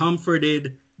are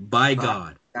comforted by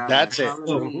God. That's it.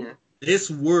 So,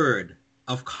 this word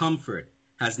of comfort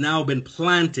has now been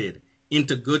planted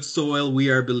into good soil, we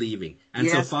are believing. And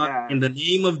so, Father, in the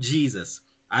name of Jesus,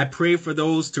 I pray for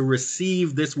those to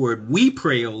receive this word. We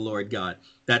pray, O Lord God,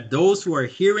 that those who are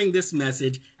hearing this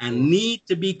message and need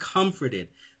to be comforted,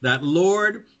 that,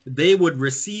 Lord, they would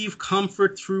receive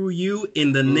comfort through you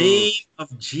in the name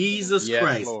of Jesus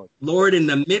Christ. Lord, in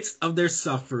the midst of their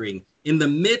suffering, in the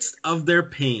midst of their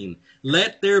pain.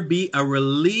 Let there be a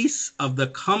release of the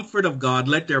comfort of God.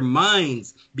 Let their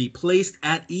minds be placed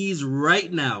at ease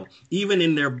right now, even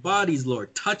in their bodies,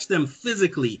 Lord. Touch them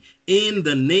physically in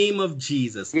the name of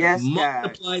Jesus. Yes, God.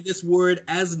 Multiply this word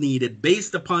as needed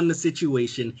based upon the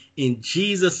situation. In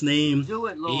Jesus' name, Do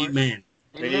it, Lord. amen.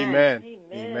 Amen.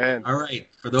 Amen. All right.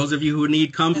 For those of you who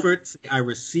need comfort, say, I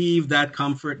receive that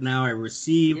comfort now. I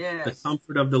receive the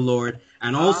comfort of the Lord.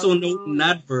 And also note in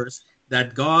that verse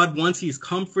that God, once he's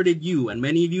comforted you, and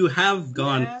many of you have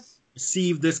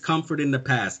received this comfort in the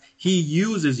past, he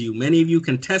uses you. Many of you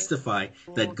can testify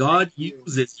that God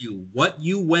uses you, what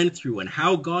you went through and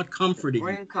how God comforted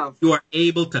you. You are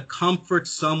able to comfort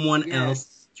someone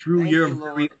else through your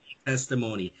very own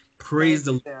testimony. Praise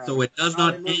the Lord. So it does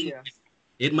not end.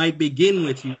 It might begin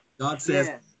with you. God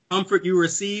says, comfort you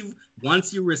receive.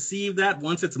 Once you receive that,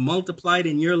 once it's multiplied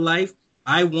in your life,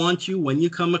 I want you, when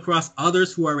you come across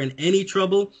others who are in any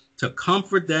trouble, to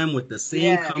comfort them with the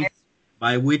same comfort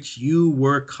by which you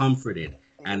were comforted.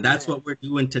 And that's what we're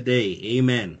doing today.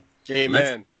 Amen.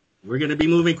 Amen. We're going to be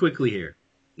moving quickly here.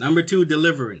 Number 2,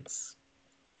 deliverance.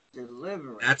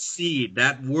 That seed,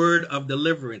 that word of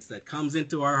deliverance that comes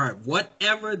into our heart,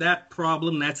 whatever that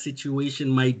problem, that situation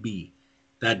might be,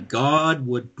 that God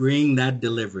would bring that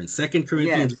deliverance. 2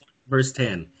 Corinthians 1, verse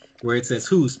 10, where it says,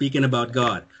 who, speaking about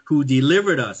God, who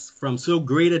delivered us from so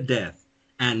great a death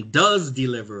and does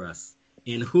deliver us,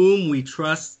 in whom we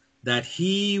trust that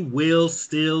he will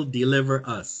still deliver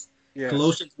us.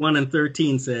 Colossians 1 and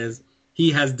 13 says,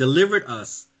 he has delivered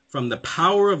us from the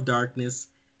power of darkness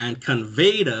and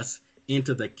conveyed us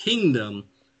into the kingdom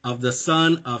of the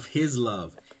Son of his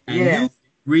love. And you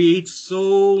read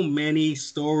so many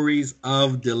stories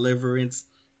of deliverance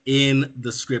in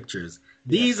the scriptures.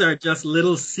 These are just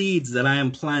little seeds that I am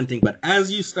planting. But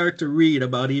as you start to read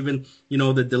about even,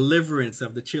 the deliverance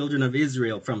of the children of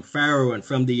Israel from Pharaoh and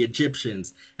from the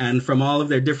Egyptians and from all of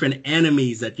their different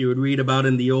enemies that you would read about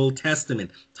in the Old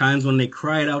Testament, times when they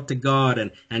cried out to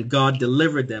God and God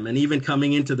delivered them. And even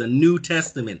coming into the New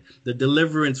Testament, the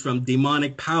deliverance from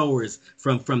demonic powers,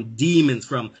 from demons,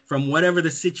 from whatever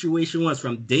the situation was,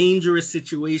 from dangerous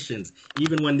situations.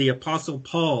 Even when the Apostle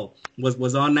Paul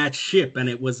was on that ship and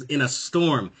it was in a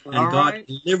storm and God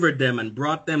delivered them and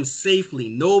brought them safely.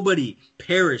 Nobody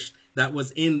perished that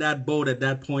was in that boat at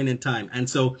that point in time. And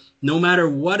so no matter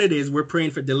what it is, we're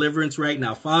praying for deliverance right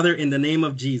now. Father, in the name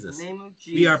of Jesus,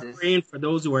 we are praying for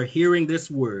those who are hearing this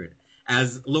word.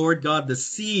 As Lord God, the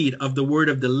seed of the word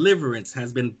of deliverance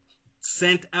has been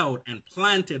sent out and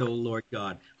planted, oh Lord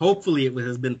God. Hopefully it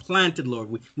has been planted,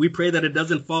 Lord. We pray that it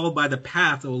doesn't fall by the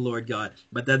path, oh Lord God,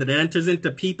 but that it enters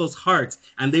into people's hearts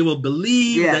and they will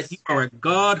believe that you are a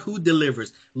God who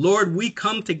delivers. Lord, we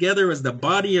come together as the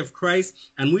body of Christ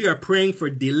and we are praying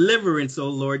for deliverance, oh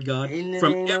Lord God,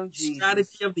 from every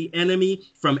strategy of the enemy,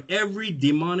 from every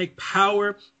demonic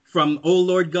power, from, oh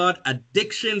Lord God,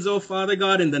 addictions, oh Father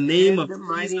God, in the name of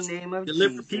Jesus.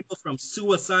 Deliver people from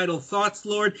suicidal thoughts,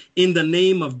 Lord, in the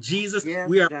name of Jesus.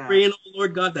 We are praying, oh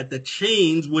Lord God, that the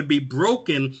chains would be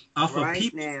broken off of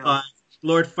people's lives.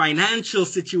 Lord, financial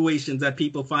situations that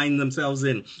people find themselves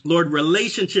in. Lord,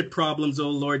 relationship problems, oh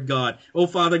Lord God. Oh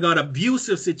Father God,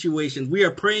 abusive situations. We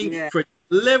are praying for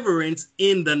deliverance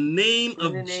in the name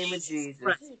of Jesus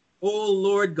Christ. Oh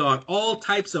Lord God, all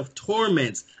types of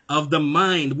torments of the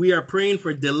mind. We are praying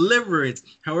for deliverance,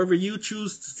 however you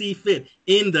choose to see fit.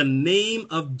 In the name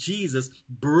of Jesus,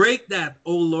 break that,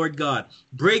 oh Lord God.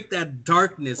 Break that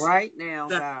darkness, right now,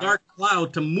 that dark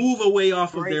cloud to move away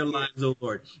off of their lives, oh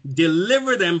Lord.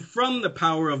 Deliver them from the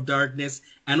power of darkness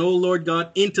and, oh Lord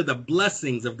God, into the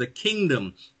blessings of the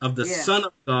kingdom of the Son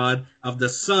of God, of the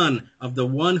Son of the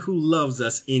one who loves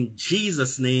us. In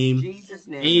Jesus' name,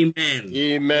 amen.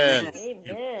 Amen.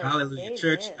 Hallelujah,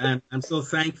 church. I'm so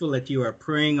thankful that you are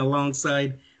praying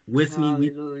alongside with me.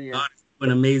 God is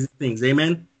doing amazing things.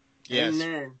 Amen. Yes.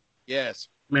 Amen. Yes.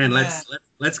 Man,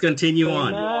 let's continue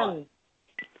on.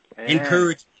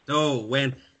 Encouragement. Oh,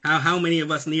 how many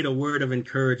of us need a word of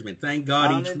encouragement? Thank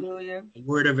God each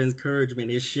word of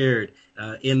encouragement is shared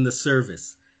in the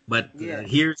service. But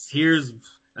here's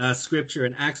scripture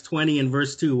in Acts 20 and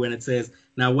verse 2 when it says,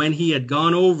 now when he had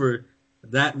gone over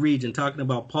that region, talking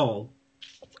about Paul,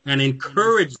 and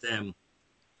encouraged them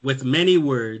with many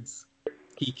words,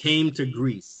 he came to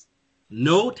Greece.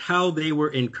 Note how they were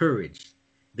encouraged.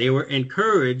 They were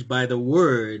encouraged by the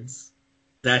words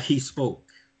that he spoke.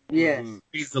 Yes.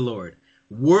 Praise the Lord.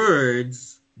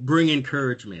 Words bring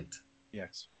encouragement.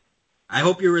 Yes. I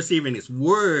hope you're receiving this.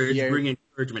 Words bring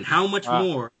encouragement. How much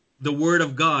more the word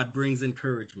of God brings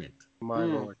encouragement. My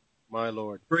Lord. My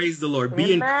Lord. Praise the Lord.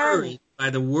 Be encouraged by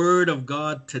the word of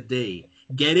God today.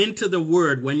 Get into the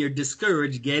word. When you're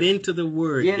discouraged, get into the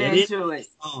word. Get into into it.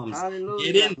 Psalms.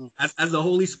 Hallelujah. Get in as the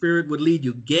Holy Spirit would lead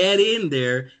you. Get in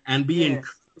there and be Yes.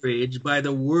 encouraged by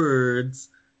the words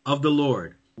of the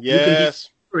Lord. Yes. You can be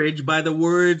encouraged by the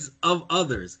words of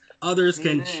others. Others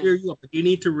can Amen. cheer you up, but you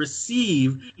need to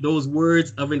receive those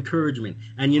words of encouragement.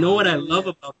 And you know what I love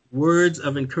about words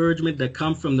of encouragement that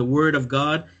come from the word of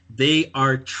God? They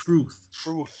are truth.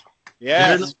 Truth.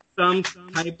 They're Yes. not some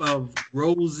type of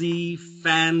rosy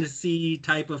fantasy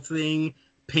type of thing.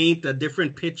 Paint a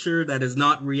different picture that is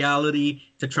not reality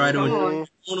to try Come to.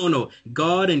 on. No.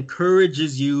 God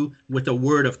encourages you with a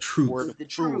word of truth. Word With of the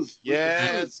truth. truth.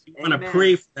 Yes. We want to Amen.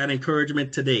 pray for that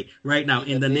encouragement today, right now,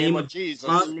 in the name of Jesus.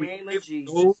 God. In the We name pray of for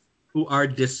Jesus. those who are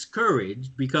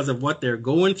discouraged because of what they're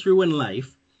going through in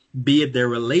life, be it their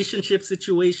relationship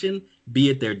situation, be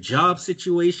it their job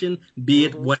situation, be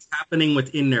it what's happening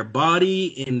within their body,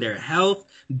 in their health,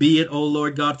 be it, oh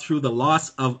Lord God, through the loss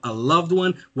of a loved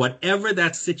one, whatever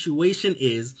that situation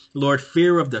is, Lord,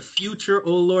 fear of the future,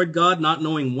 oh Lord God, not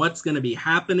knowing what's going to be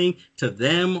happening to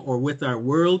them or with our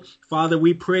world. Father,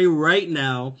 we pray right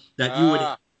now that you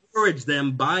would encourage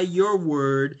them by your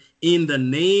word in the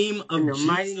name of In the Jesus.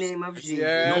 mighty name of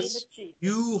Jesus. Yes.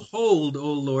 You hold,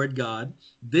 oh Lord God,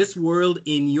 this world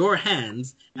in your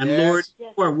hands, and Lord,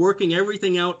 Yes. you are working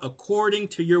everything out according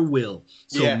to your will.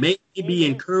 So Yes. may we be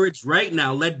encouraged right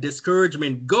now. Let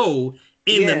discouragement go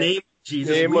in the Yes. name of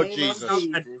Jesus. Name We of Name of Jesus. out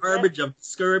that Jesus. garbage of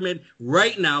discouragement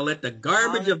right now. Let the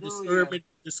garbage of Hallelujah.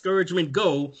 discouragement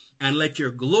go, and let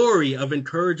your glory of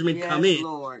encouragement come Yes, in.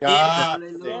 Lord. In the God.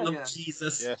 name Hallelujah. of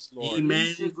Jesus. Yes, Lord.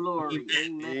 Release your Amen. glory.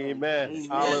 Amen. Amen. Amen. Amen.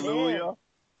 Hallelujah.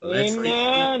 Let's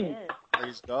Amen.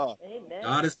 Praise God.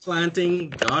 God is planting.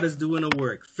 God is doing a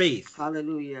work. Faith.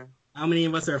 Hallelujah. How many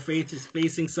of us are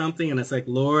facing something and it's like,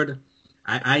 Lord,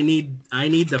 I need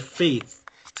the faith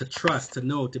to trust, to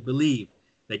know, to believe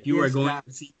that you are Yes, going God.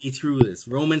 to see me through this.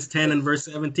 Romans 10 and verse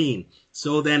 17.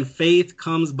 So then faith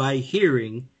comes by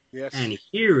hearing, Yes. and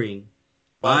hearing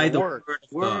By by the the word. word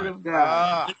of Word God. of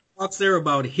God. When it talks there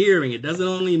about hearing, it doesn't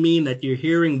only mean that you're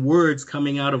hearing words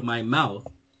coming out of my mouth,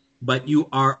 but you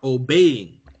are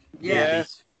obeying.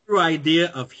 Yes. The true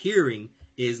idea of hearing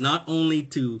is not only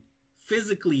to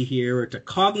physically hear or to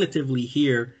cognitively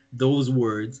hear those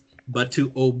words, but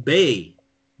to obey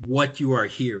what you are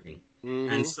hearing.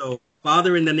 And so,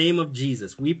 Father, in the name of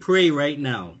Jesus, we pray right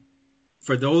now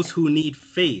for those who need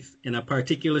faith in a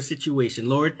particular situation,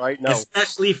 Lord, Right now.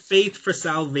 especially faith for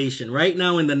salvation. Right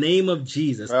now, in the name of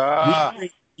Jesus, we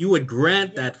pray you would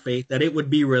grant that faith, that it would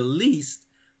be released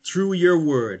through your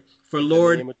word. For In the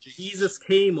Lord, name of Jesus. Jesus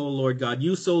came, O Lord God.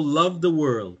 You so loved the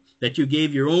world that you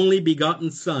gave your only begotten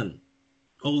Son,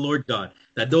 O Lord God,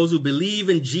 that those who believe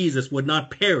in Jesus would not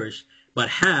perish, but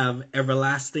have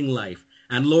everlasting life.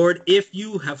 And Lord, if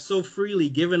you have so freely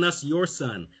given us your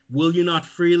Son, will you not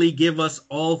freely give us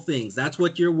all things? That's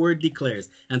what your word declares.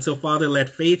 And so, Father, let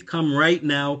faith come right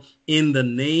now in the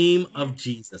name of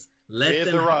Jesus. Let Faith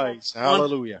them have arise.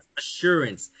 Hallelujah.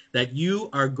 assurance that you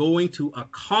are going to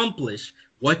accomplish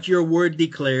what your word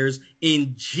declares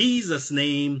in Jesus'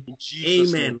 name. In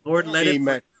Jesus' Amen. name. Lord, let it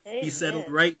Amen. be settled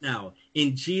right now.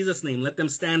 In Jesus' name, let them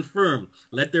stand firm.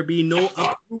 Let there be no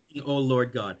uprooting, O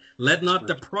Lord God. Let not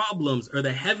the problems or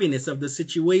the heaviness of the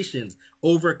situations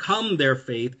overcome their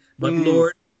faith, but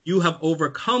Lord, you have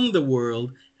overcome the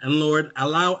world. And Lord,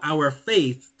 allow our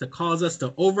faith to cause us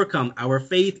to overcome, our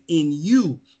faith in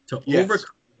you to Yes.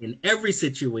 overcome in every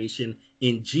situation.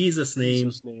 In Jesus' In name,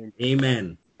 Jesus' name.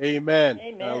 amen. Amen.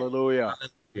 Hallelujah.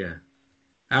 Yeah.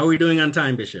 How are we doing on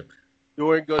time, Bishop?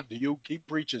 Doing good. You keep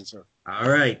preaching, sir. All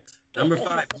right. Number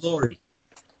 5, glory.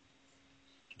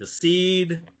 The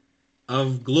seed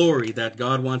of glory that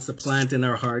God wants to plant in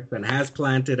our hearts and has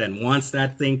planted and wants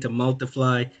that thing to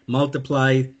multiply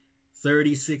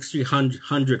 30, 60,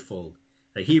 100-fold.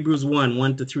 The Hebrews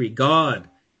 1:1-3. God,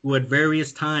 who at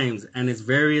various times and in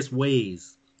various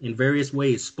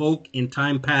ways spoke in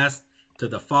time past to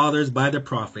the fathers by the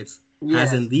prophets,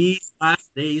 has in Yes. these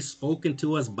last days spoken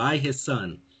to us by his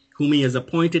Son, whom he has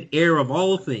appointed heir of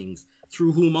all things,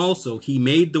 through whom also he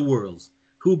made the worlds,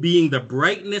 who being the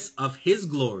brightness of his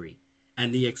glory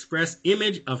and the express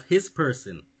image of his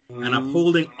person, and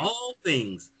upholding all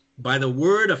things by the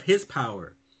word of his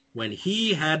power, when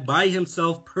he had by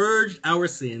himself purged our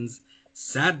sins,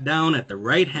 sat down at the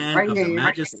right hand Right of the here.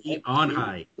 majesty on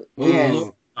high. Oh Yes.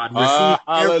 Lord God, receive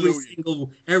Hallelujah.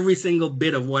 every single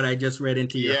bit of what I just read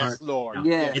into your Yes, heart. Lord. Now,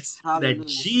 Yes. it's that Hallelujah.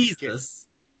 Jesus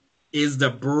is the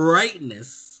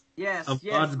brightness Yes. of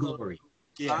Yes, God's Lord. glory.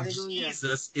 Hallelujah.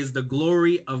 Jesus is the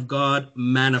glory of God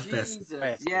manifest.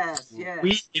 Jesus. Yes,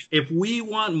 yes. If we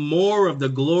want more of the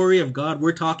glory of God,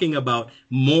 we're talking about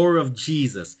more of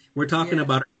Jesus. We're talking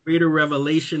about a greater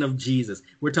revelation of Jesus.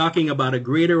 We're talking about a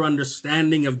greater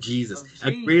understanding of Jesus,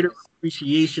 a greater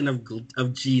appreciation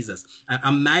of Jesus,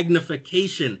 a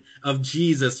magnification of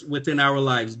Jesus within our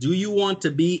lives. Do you want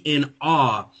to be in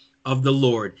awe of the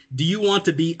Lord? Do you want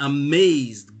to be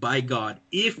amazed by God?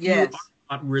 If you are not,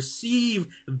 receive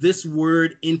this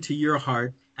word into your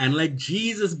heart and let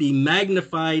Jesus be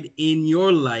magnified in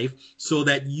your life so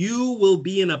that you will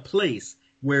be in a place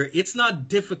where it's not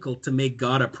difficult to make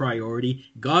God a priority.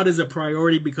 God is a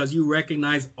priority because you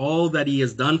recognize all that he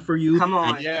has done for you. Come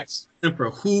on. And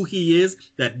for who he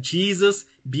is, that Jesus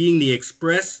being the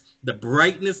express, the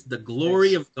brightness, the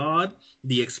glory of God,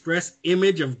 the express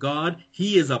image of God,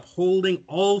 he is upholding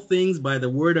all things by the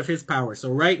word of his power. So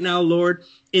right now, Lord,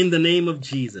 in the name of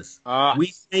Jesus,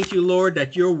 we thank you, Lord,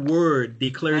 that your word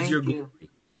declares your glory.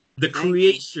 The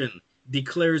creation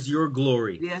declares your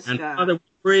glory. Yes, and God. Father, we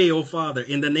pray, oh Father,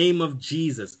 in the name of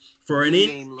Jesus, for an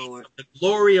increase of the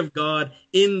glory of God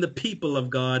in the people of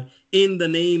God, in the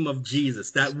name of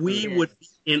Jesus, that we would be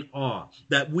in awe,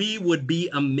 that we would be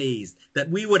amazed, that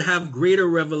we would have greater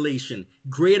revelation,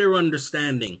 greater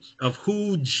understanding of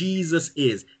who Jesus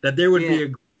is, that there would be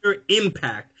a greater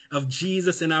impact of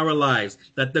Jesus in our lives,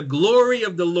 that the glory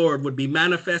of the Lord would be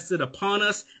manifested upon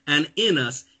us and in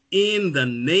us, in the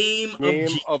name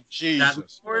of Jesus.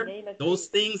 That, Lord, those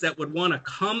things that would want to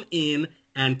come in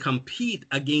and compete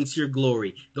against your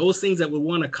glory, those things that would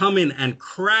want to come in and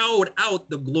crowd out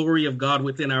the glory of God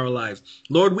within our lives.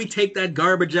 Lord, we take that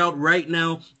garbage out right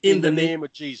now in the name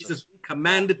of Jesus. We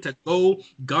command it to go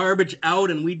garbage out,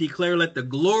 and we declare, let the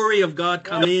glory of God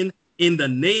come in the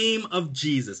name of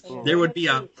Jesus. There would be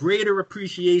a greater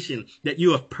appreciation that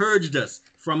you have purged us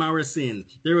from our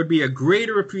sins. There would be a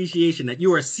greater appreciation that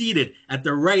you are seated at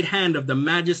the right hand of the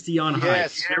majesty on high.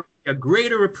 There would be a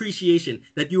greater appreciation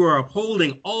that you are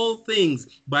upholding all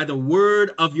things by the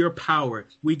word of your power.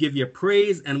 We give you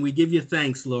praise and we give you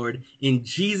thanks, Lord, in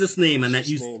Jesus' name, and that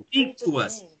you speak to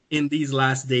us in these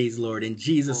last days, Lord, in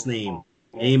Jesus' name.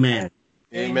 Amen.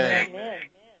 Amen.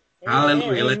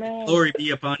 Hallelujah. Let the glory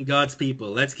be upon God's people.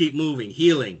 Let's keep moving.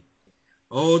 Healing.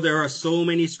 Oh, there are so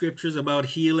many scriptures about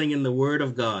healing in the word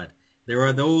of God. There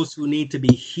are those who need to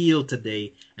be healed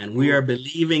today, and we are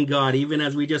believing God, even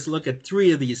as we just look at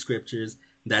 3 of these scriptures,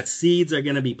 that seeds are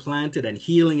going to be planted and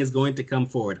healing is going to come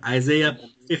forward. Isaiah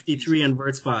 53 and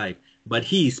verse 5. But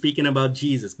he, speaking about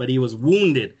Jesus, but he was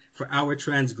wounded for our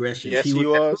transgressions. Yes, he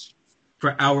was.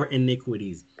 For our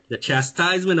iniquities. The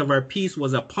chastisement of our peace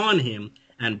was upon him,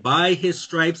 and by his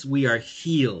stripes we are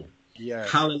healed.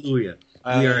 Yes. Hallelujah.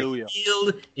 Hallelujah. We are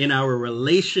healed in our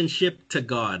relationship to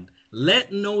God.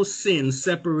 Let no sin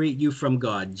separate you from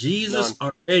God. Jesus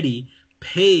already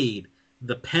paid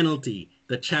the penalty,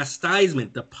 the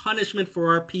chastisement, the punishment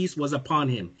for our peace was upon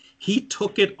him. He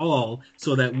took it all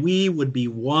so that we would be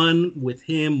one with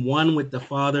him, one with the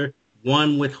Father,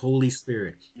 one with Holy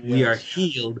Spirit. Yes. We are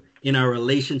healed in our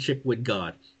relationship with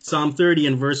God. Psalm 30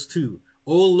 and verse 2.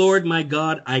 O Lord my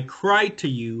God, I cried to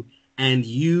you and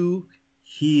you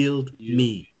healed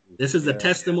me. This is the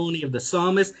testimony of the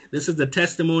psalmist. This is the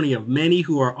testimony of many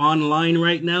who are online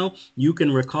right now. You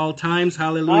can recall times,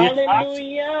 hallelujah.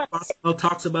 Hallelujah. Paul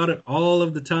talks about it all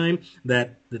of the time,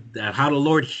 that how the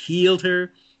Lord healed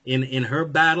her in her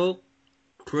battle.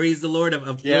 Praise the Lord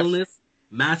of illness.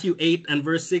 Matthew 8 and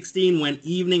verse 16, when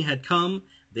evening had come,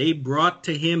 they brought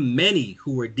to him many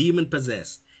who were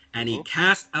demon-possessed, and he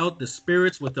cast out the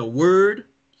spirits with a word,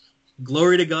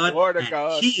 glory to God,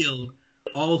 and healed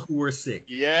all who were sick.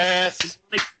 Yes.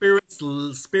 Like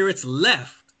spirits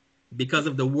left because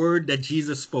of the word that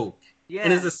Jesus spoke. Yes.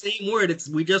 And it's the same word.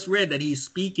 We just read that he's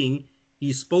speaking.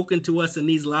 He's spoken to us in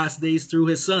these last days through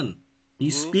his son.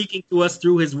 He's speaking to us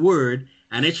through his word,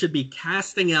 and it should be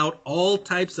casting out all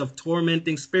types of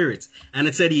tormenting spirits. And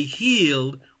it said he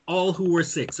healed all who were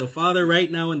sick. So, Father,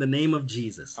 right now in the name of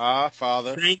Jesus,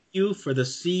 Father, thank you for the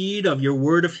seed of your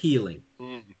word of healing.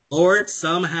 Lord,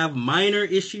 some have minor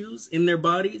issues in their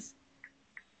bodies.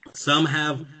 Some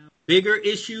have bigger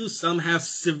issues. Some have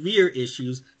severe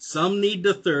issues. Some need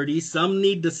the 30. Some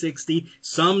need the 60.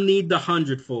 Some need the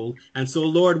 100-fold. And so,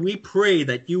 Lord, we pray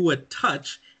that you would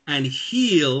touch and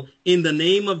heal in the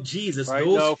name of Jesus. Right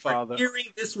Those now, who are Father. hearing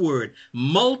this word,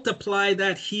 multiply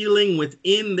that healing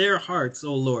within their hearts,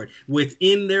 oh Lord,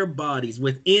 within their bodies,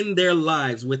 within their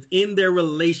lives, within their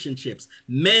relationships.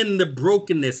 Mend the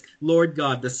brokenness, Lord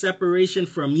God, the separation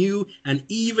from you, and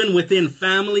even within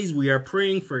families, we are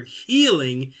praying for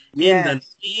healing in the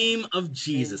name of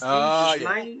Jesus. Ah, Jesus' yeah.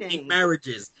 mighty name.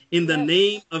 Marriages in the Yes.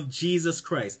 name of Jesus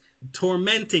Christ.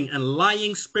 Tormenting and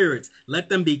lying spirits, let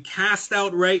them be cast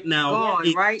out right now. Gone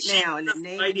in right now in the Jesus'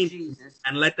 name of mighty name. Jesus.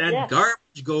 And let that Yes.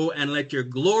 garbage go, and let your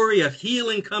glory of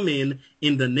healing come in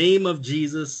the name of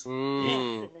Jesus. Yes,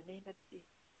 Mm. in the name of Jesus.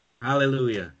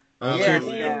 Hallelujah. Okay, Yes,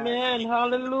 Hallelujah. God. Amen.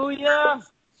 Hallelujah.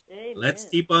 Amen. let's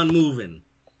keep on moving.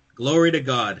 Glory to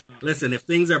God. Listen, if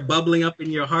things are bubbling up in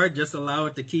your heart, just allow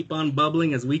it to keep on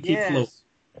bubbling as we keep flowing.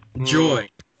 Yes. Joy.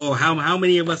 Oh, how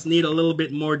many of us need a little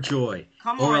bit more joy?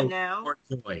 Come Or a on lot now. more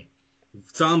joy.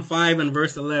 Psalm 5 and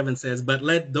verse 11 says, but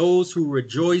let those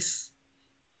rejoice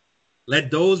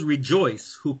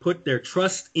who put their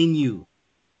trust in you.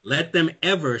 Let them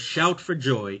ever shout for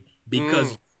joy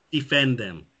because you defend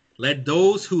them. Let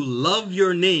those who love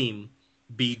your name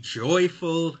be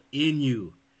joyful in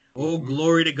you. Oh,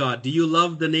 glory to God. Do you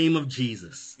love the name of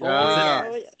Jesus? Oh, It says, Ah.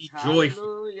 Oh, yes. yes. be joyful.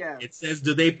 Hallelujah. It says,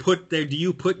 do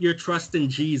you put your trust in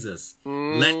Jesus?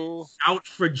 Let shout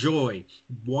for joy.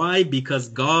 Why? Because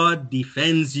God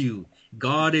defends you.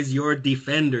 God is your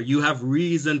defender. You have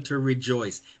reason to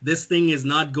rejoice. This thing is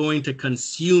not going to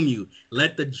consume you.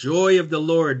 Let the joy of the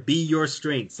Lord be your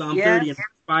strength. Psalm 30 and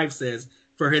 5 says,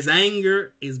 for his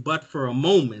anger is but for a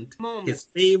moment. His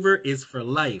favor is for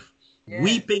life. Yes.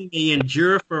 Weeping may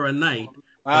endure for a night,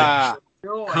 but Ah.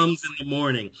 Joy. comes in the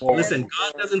morning. Oh. Listen,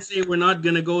 God doesn't say we're not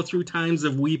going to go through times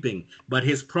of weeping, but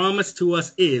his promise to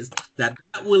us is that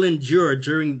will endure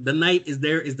during the night. Is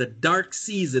the dark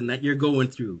season that you're going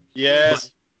through. Yes.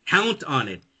 But count on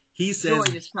it. He says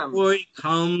Joy is coming. joy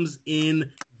comes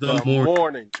in the The morning.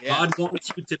 morning. Yes. God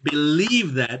wants you to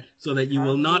believe that so that you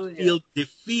will not Hallelujah. feel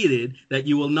defeated, that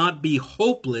you will not be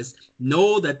hopeless.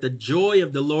 Know that the joy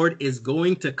of the Lord is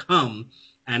going to come,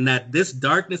 and that this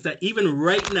darkness, that even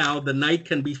right now, the night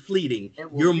can be fleeting.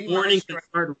 It will Your be my morning can strength.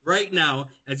 start right now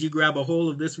as you grab a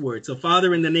hold of this word. So,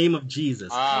 Father, in the name of Jesus,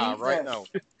 Ah, right now.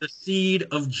 the seed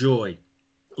of joy.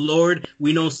 Lord,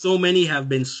 we know so many have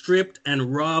been stripped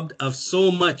and robbed of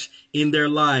so much in their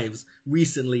lives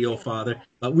recently, oh Father.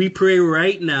 But we pray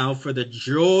right now for the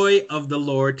joy of the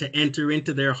Lord to enter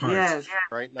into their hearts. Yes.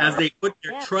 Right now. As they put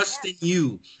their trust in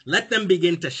you, let them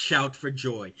begin to shout for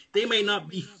joy. They may not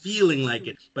be feeling like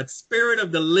it, but Spirit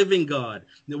of the living God,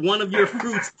 one of your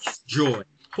fruits is joy.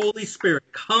 Holy Spirit,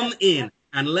 come in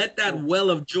and let that well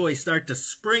of joy start to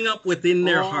spring up within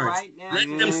their hearts. Right now.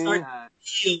 Let them start to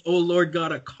feel, oh Lord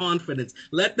God, a confidence.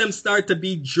 Let them start to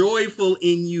be joyful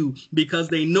in you because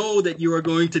they know that you are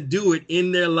going to do it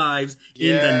in their lives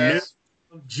in the name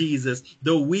of Jesus.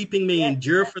 Though weeping may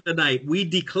endure for the night, we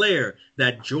declare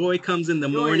that joy comes in the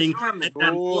morning. Let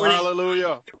that Oh, morning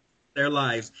hallelujah. their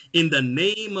lives in the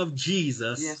name of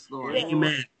Jesus. Yes, Lord.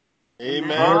 Amen.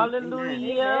 Amen.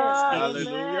 Hallelujah.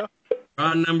 Hallelujah.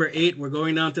 On number 8, we're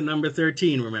going down to number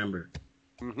 13, remember.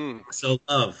 So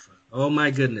love. Oh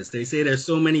my goodness. They say there's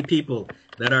so many people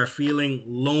that are feeling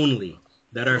lonely,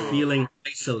 that are feeling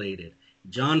isolated.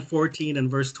 John 14 and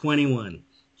verse 21.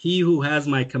 He who has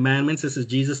my commandments, this is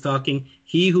Jesus talking,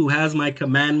 he who has my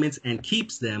commandments and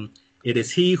keeps them, it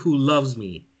is he who loves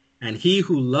me. And he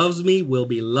who loves me will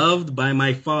be loved by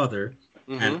my Father,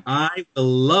 and I will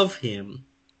love him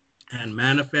and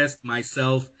manifest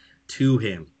myself to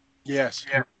him. Yes.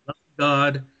 Love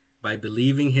God by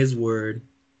believing his word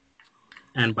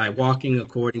and by walking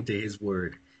according to his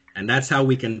word. And that's how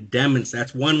we can demonstrate.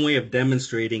 That's one way of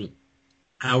demonstrating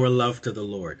our love to the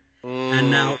Lord.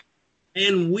 And now,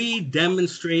 and we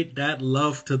demonstrate that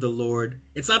love to the Lord.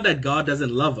 It's not that God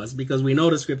doesn't love us, because we know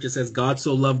the scripture says God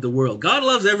so loved the world. God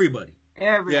loves everybody.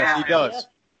 Yes, he does.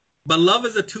 But love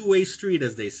is a two-way street,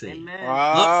 as they say. Amen.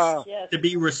 Love to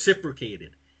be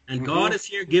reciprocated. And God is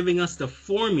here giving us the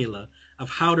formula of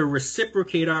how to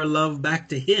reciprocate our love back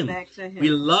to him. We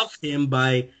love him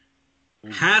by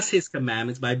has his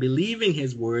commandments, by believing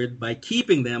his word, by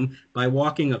keeping them, by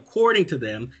walking according to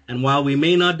them. And while we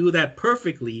may not do that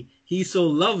perfectly, he so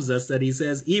loves us that he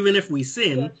says, even if we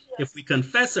sin, if we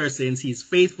confess our sins, he's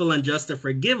faithful and just to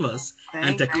forgive us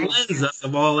and to cleanse us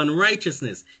of all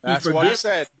unrighteousness. That's what he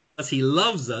said. because he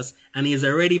loves us, and he has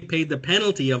already paid the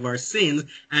penalty of our sins.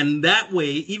 And that way,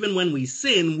 even when we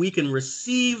sin, we can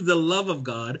receive the love of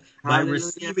God by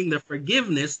receiving the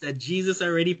forgiveness that Jesus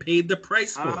already paid the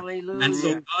price for. Hallelujah. And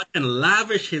so God can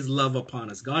lavish his love upon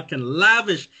us. God can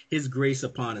lavish his grace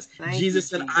upon us. Jesus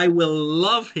said, I will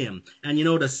love him. And you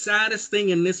know, the saddest thing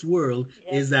in this world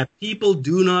is that people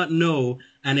do not know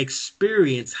and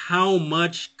experience how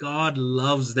much God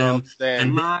loves them.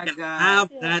 And they can have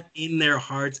that in their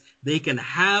hearts. They can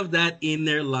have that in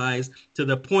their lives, to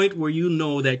the point where you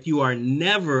know that you are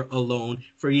never alone.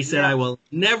 For he said, I will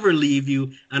never leave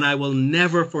you and I will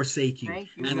never forsake you.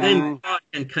 And then God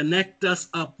can connect us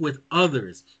up with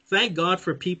others. Thank God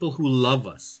for people who love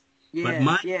us. But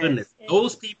my goodness,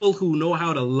 those people who know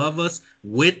how to love us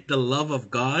with the love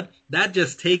of God, that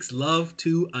just takes love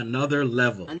to another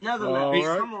level. Another level.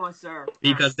 Right. Come on, sir.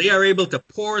 Because they are able to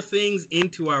pour things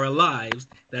into our lives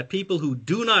that people who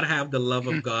do not have the love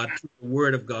of God, through the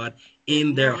word of God,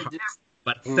 in their hearts.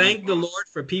 But thank the Lord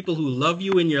for people who love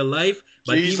you in your life,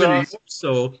 but even more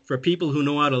so for people who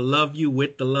know how to love you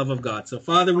with the love of God. So,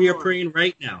 Father, we are praying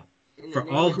right now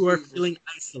for all who are feeling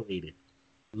isolated,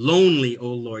 lonely, oh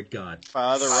Lord God.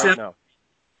 Father, right now.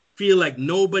 Feel like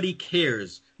nobody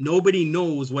cares. Nobody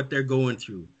knows what they're going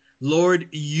through. Lord,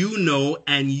 you know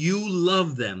and you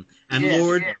love them. And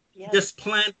Lord, just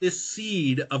plant this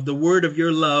seed of the word of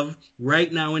your love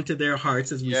right now into their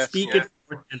hearts as we speak it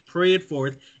forth and pray it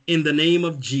forth in the name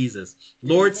of Jesus.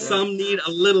 Lord, some need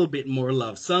a little bit more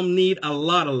love. Some need a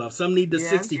lot of love. Some need the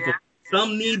 60-fold.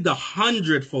 Some need the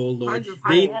 100-fold, Lord.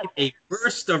 They need a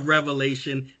burst of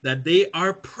revelation that they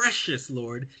are precious,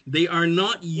 Lord. They are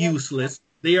not useless.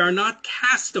 They are not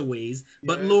castaways,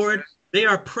 but Lord, they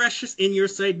are precious in your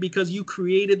sight because you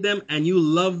created them and you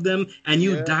love them and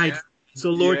you died for them.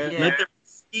 So Lord, let them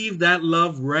receive that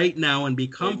love right now and be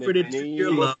comforted through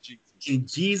your love in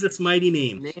Jesus' mighty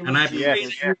name. And I pray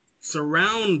that you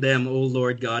surround them, O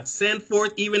Lord God. Send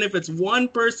forth, even if it's one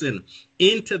person,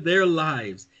 into their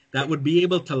lives that would be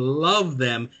able to love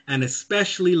them and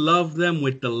especially love them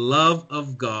with the love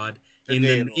of God. In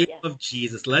the name of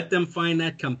Jesus, let them find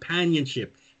that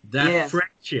companionship, that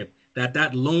friendship,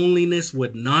 that loneliness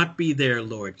would not be there,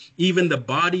 Lord. Even the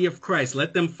body of Christ,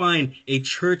 let them find a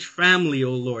church family,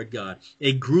 O Lord God,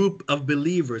 a group of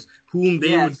believers whom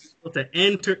they would be able to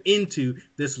enter into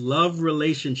this love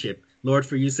relationship. Lord,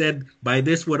 for you said, by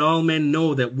this would all men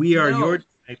know that we are your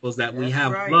disciples, that we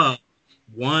have love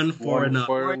one for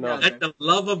another. Let the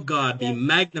love of God be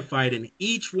magnified in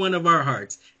each one of our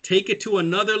hearts. Take it to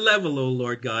another level, O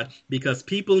Lord God, because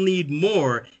people need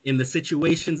more in the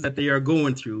situations that they are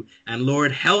going through. And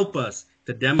Lord, help us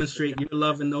to demonstrate your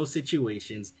love in those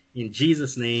situations. In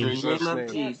Jesus' name. In the name of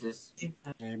Jesus.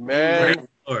 Amen. Praise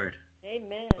the Lord.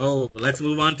 Amen. Oh, let's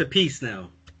move on to peace now.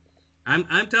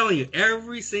 I'm telling you,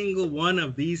 every single one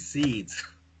of these seeds.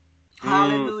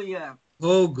 Hallelujah.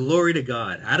 Oh, glory to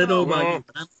God. I don't know about you,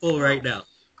 but I'm full right now.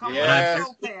 Come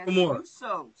on, more.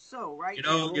 So right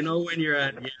you know when you're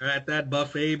at that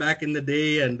buffet back in the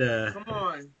day, and come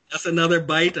on, that's another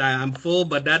bite. I'm full,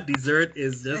 but that dessert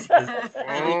is just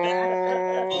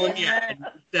oh yeah. I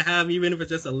need to have, even if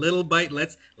it's just a little bite.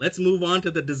 Let's move on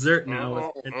to the dessert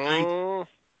now.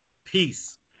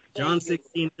 Peace. John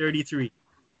 16:33.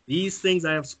 These things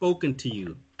I have spoken to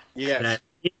you, that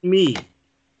in me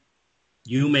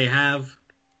you may have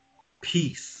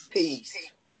peace. Peace.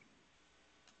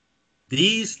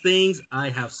 These things I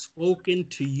have spoken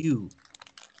to you,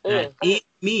 that in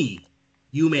me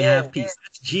you may have peace.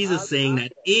 That's Jesus saying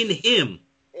that in him,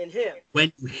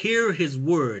 when you hear his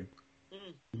word,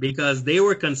 because they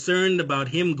were concerned about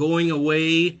him going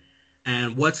away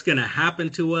and what's going to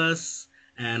happen to us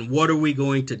and what are we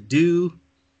going to do.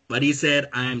 But he said,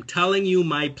 I'm telling you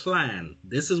my plan.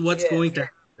 This is what's going to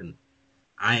happen.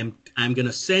 I'm going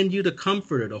to send you the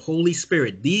Comforter, the Holy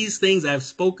Spirit. These things I've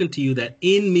spoken to you, that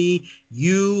in me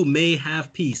you may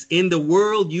have peace. In the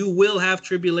world you will have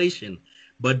tribulation,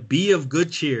 but be of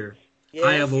good cheer.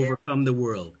 I have overcome the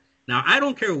world. Now, I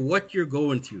don't care what you're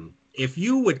going through. If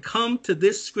you would come to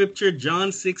this scripture,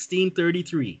 John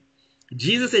 16:33,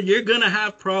 Jesus said, you're going to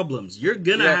have problems. You're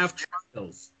going to have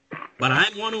trials. But I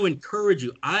want to encourage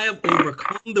you. I have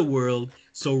overcome the world,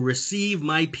 so receive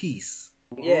my peace.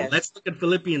 Let's look at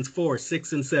Philippians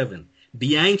 4:6-7.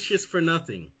 Be anxious for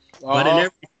nothing, but in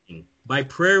everything, by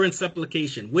prayer and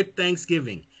supplication, with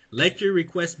thanksgiving, let your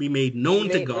requests be made known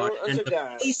to God, and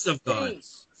the peace of God,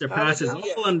 surpasses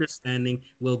all understanding,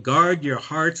 will guard your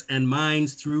hearts and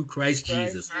minds through Christ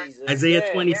Jesus.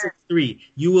 Isaiah 26:3.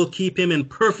 You will keep him in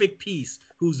perfect peace,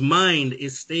 whose mind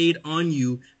is stayed on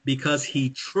you, because he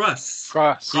trusts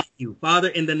in you. Father,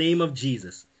 in the name of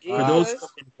Jesus, For those who Jesus.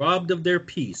 have been robbed of their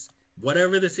peace,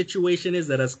 whatever the situation is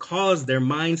that has caused their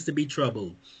minds to be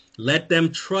troubled, let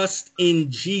them trust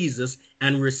in Jesus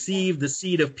and receive the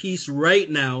seed of peace right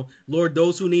now. Lord,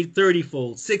 those who need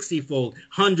 30-fold, 60-fold,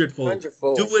 100-fold,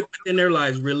 do it within their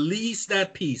lives. Release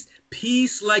that peace.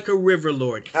 Peace like a river,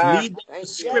 Lord. Lead them to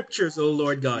scriptures, O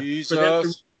Lord God, for them to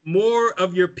Jesus. more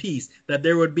of your peace, that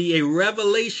there would be a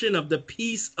revelation of the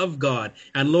peace of God.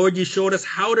 And Lord, you showed us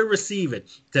how to receive it,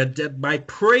 that by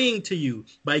praying to you,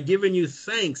 by giving you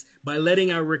thanks, by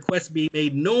letting our requests be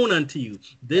made known unto you,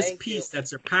 this peace that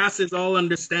surpasses all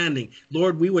understanding.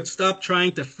 Lord, we would stop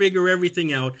trying to figure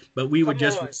everything out, but we would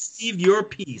just receive your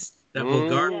peace that will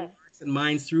guard our hearts and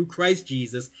minds through Christ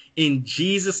Jesus. In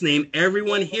Jesus' name,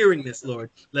 everyone hearing this, Lord,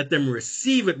 let them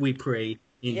receive it, we pray.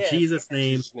 In Jesus'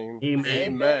 name, amen.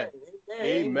 Amen.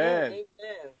 Amen.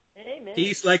 Amen.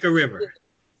 Peace like a river.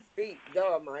 Feed,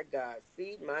 oh my God,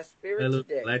 feed my spirit Hallelujah.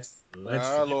 today. Let's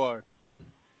Lord.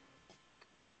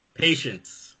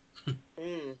 patience.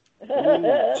 Mm.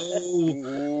 Oh,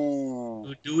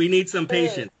 do we need some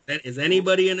patience? Is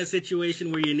anybody in a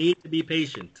situation where you need to be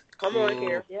patient? Come on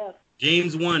here. Yes.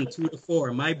 James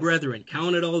 1:2-4. My brethren,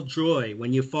 count it all joy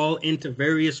when you fall into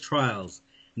various trials,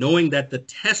 knowing that the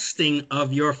testing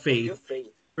of your faith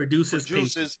produces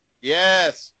patience.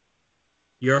 Yes.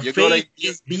 Your faith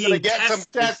is you're being gonna get tested, some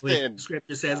testing. the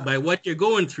scripture says, by what you're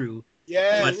going through.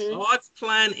 Yes. But God's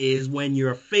plan is when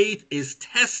your faith is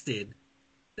tested,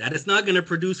 that it's not going to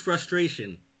produce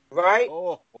frustration. Right?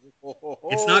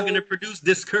 It's not going to produce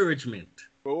discouragement.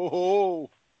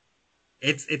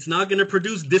 It's not going to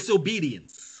produce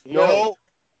disobedience. No.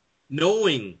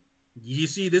 Knowing. You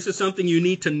see, this is something you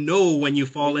need to know when you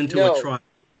fall into a trial.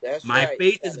 That's My right.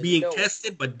 faith is being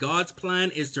tested, but God's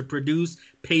plan is to produce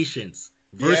patience.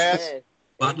 Verse 4,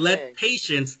 but let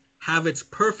patience have its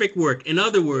perfect work. In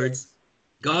other words,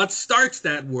 God starts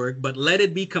that work, but let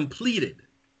it be completed.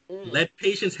 Let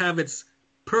patience have its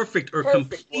perfect or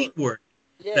complete work,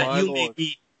 that you may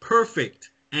be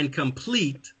perfect and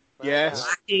complete,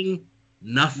 lacking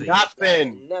nothing.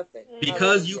 Nothing.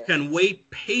 Because you can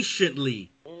wait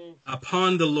patiently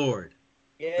upon the Lord.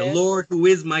 The Lord who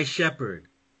is my shepherd.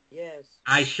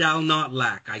 I shall not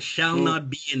lack. I shall not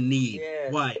be in need.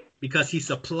 Why? Because he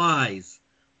supplies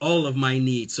all of my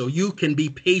needs. So you can be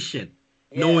patient,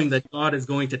 knowing that God is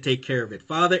going to take care of it.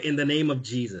 Father, in the name of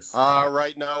Jesus.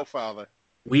 Right now, Father.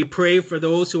 We pray for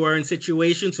those who are in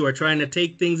situations who are trying to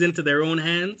take things into their own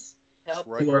hands,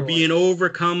 who are being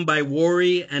overcome by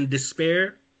worry and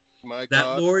despair.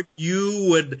 That, Lord, you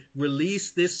would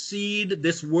release this seed,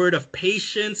 this word of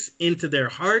patience into their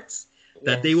hearts,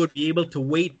 that they would be able to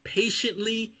wait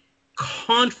patiently,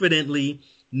 confidently,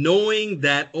 knowing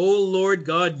that, oh Lord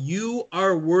God, you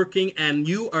are working and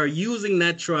you are using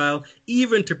that trial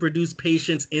even to produce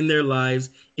patience in their lives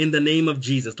in the name of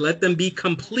Jesus. Let them be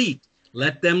complete.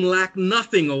 Let them lack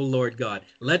nothing, O Lord God.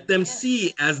 Let them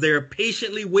see as they're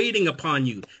patiently waiting upon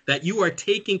you that you are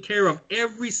taking care of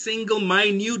every single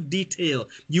minute detail.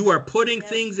 You are putting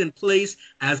things in place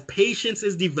as patience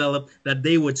is developed, that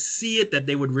they would see it, that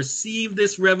they would receive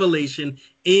this revelation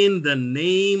in the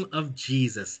name of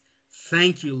Jesus.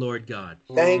 Thank you, Lord God.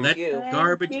 Let the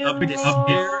garbage of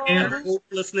despair and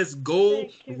hopelessness go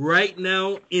right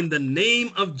now in the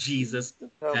name of Jesus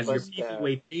as your people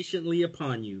wait patiently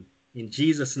upon you. In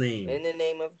Jesus' name. In the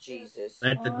name of Jesus.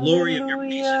 Let the glory of your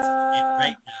patience begin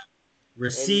right now.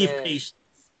 Receive patience.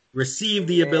 Receive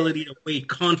the ability to wait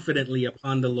confidently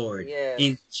upon the Lord.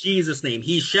 In Jesus' name.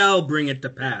 He shall bring it to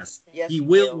pass. He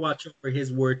will watch over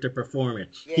his word to perform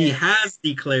it. He has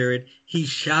declared he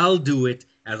shall do it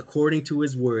according to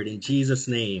his word. In Jesus'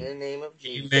 name. In the name of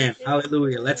Jesus. Amen.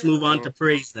 Hallelujah. Let's move on to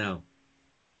praise now.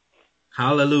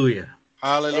 Hallelujah.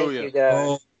 Hallelujah. Thank you, God.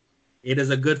 Oh, it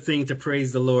is a good thing to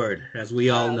praise the Lord, as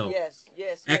we all know.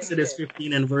 Exodus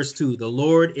 15 and verse 2, the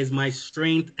Lord is my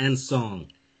strength and song,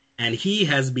 and he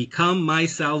has become my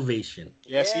salvation.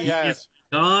 Yes, he has. Is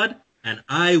God, and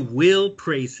I will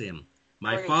praise him.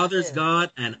 My Father's God,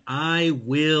 and I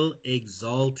will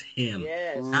exalt him.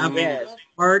 Having a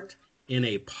heart in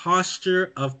a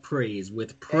posture of praise,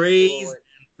 with praise,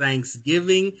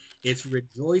 thanksgiving, it's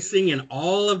rejoicing, and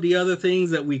all of the other things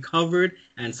that we covered.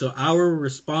 And so our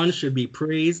response should be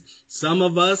praise. Some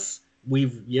of us,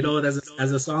 we've,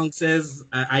 as a song says,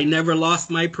 I never lost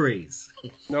my praise.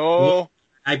 No.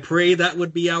 I pray that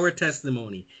would be our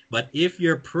testimony. But if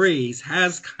your praise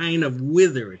has kind of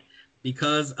withered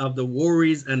because of the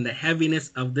worries and the heaviness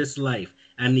of this life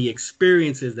and the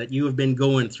experiences that you have been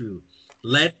going through,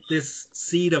 let this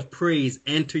seed of praise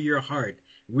enter your heart.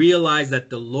 Realize that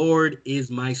the Lord is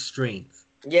my strength.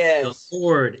 The Yes.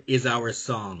 Lord is our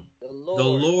song. The The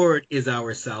Lord. Lord is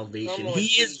our Come salvation. on, He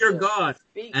is your Jesus. God,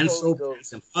 Speak, and Holy so Ghost.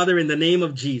 praise him. Father, in the name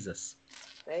of Jesus,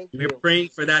 Thank we're you. praying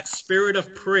for that spirit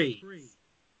of praise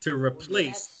to Oh,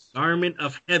 replace yes. the garment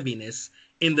of heaviness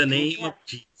in the name of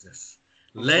Jesus.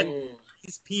 Let Mm.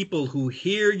 these people who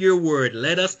hear your word,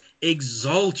 let us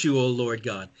exalt you, O Lord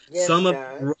God. Yes, Some of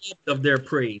God. them robbed of their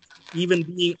praise, even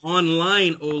being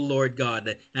online, O Lord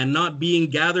God, and not being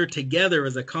gathered together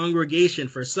as a congregation.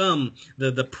 For some,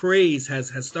 the praise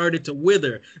has started to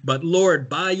wither. But Lord,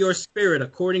 by your spirit,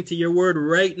 according to your word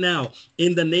right now,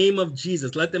 in the name of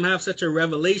Jesus, let them have such a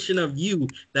revelation of you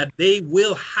that they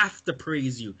will have to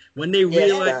praise you when they Yes,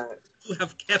 realize God. you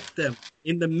have kept them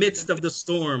in the midst of the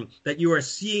storm, that you are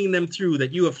seeing them through,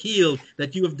 that you have healed,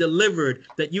 that you have delivered,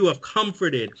 that you have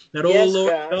comforted, that, oh Yes,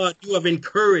 Lord God. God, you have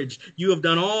encouraged, you have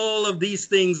done all of these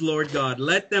things, Lord God.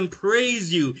 Let them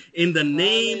praise you in the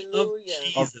name of Hallelujah.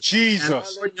 Of Jesus. And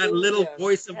Jesus. Lord, that little Hallelujah.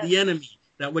 voice of the enemy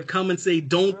that would come and say,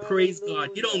 don't praise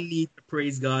God. You Hallelujah. don't need to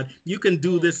praise God. You can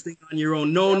do Mm. this thing on your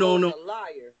own. No, Devil no, is no. a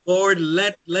liar. Lord,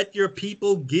 let your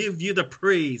people give you the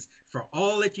praise for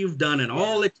all that you've done and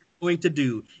all Yes. that you're going to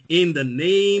do in the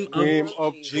name In the of name Name of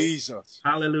of Jesus. Jesus.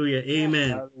 Hallelujah.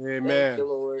 Amen. Thank you, Amen.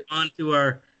 Lord. On to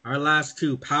our last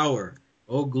two, power.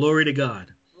 Oh, glory to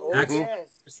God. Oh, Acts Hmm 4,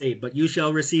 yes. 8, but you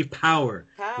shall receive power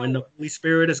when the Power. Holy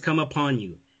Spirit has come upon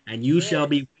you, and you shall Yes.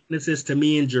 be witnesses to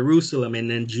me in Jerusalem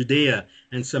and in Judea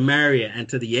and Samaria and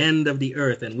to the end of the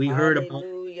earth. And we heard about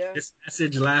Hallelujah. this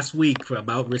message last week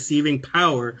about receiving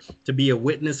power to be a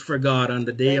witness for God on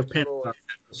the day of Thank you, Lord. Pentecost.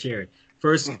 I shared.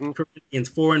 First hmm Corinthians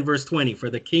 4 and verse 20. For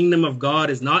the kingdom of God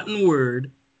is not in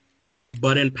word,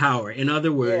 but in power. In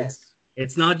other words, Yes.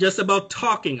 it's not just about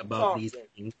talking about these Talking.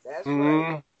 things. That's right.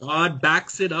 hmm God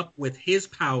backs it up with his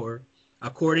power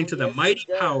according Oh, to the yes, he mighty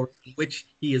power does. in which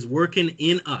he is working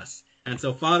in us. And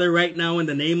so, Father, right now, in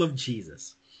the name of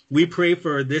Jesus, we pray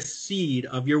for this seed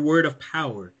of your word of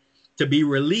power to be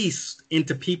released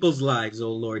into people's lives,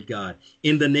 oh Lord God,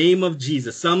 in the name of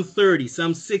Jesus, some 30,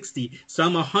 some 60,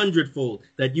 some 100-fold,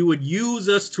 that you would use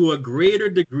us to a greater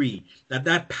degree,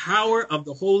 that power of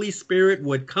the Holy Spirit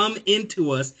would come into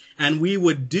us and we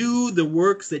would do the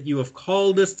works that you have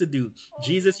called us to do.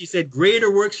 Jesus, you said,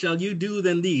 greater works shall you do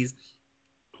than these,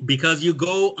 because you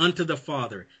go unto the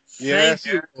Father. Thank Yes.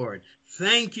 you, Lord.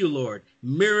 Thank you, Lord.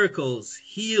 Miracles,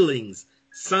 healings,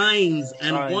 signs,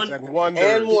 and Signs wonders. and And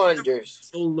wonders.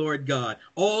 wonders. Oh Lord God,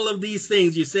 all of these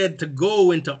things you said to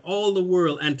go into all the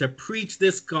world and to preach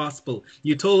this gospel.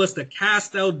 You told us to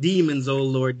cast out demons, oh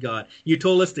Lord God. You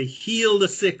told us to heal the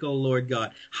sick, oh Lord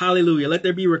God. Hallelujah. Let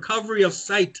there be recovery of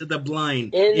sight to the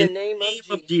blind. In the In name the of name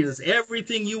of Jesus, Jesus.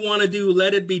 everything you want to do,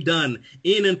 let it be done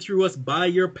in and through us by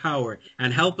your power.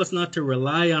 And help us not to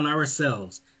rely on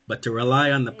ourselves, but to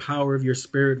rely on the power of your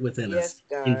Spirit within us.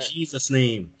 Yes, In God. Jesus'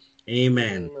 name, In the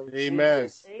amen. name of Amen.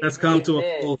 Jesus. Let's come to a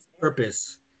Amen. close.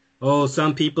 Purpose. Oh,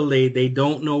 some people, they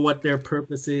don't know what their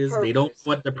purpose is. They don't know Purpose.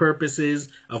 what the purpose is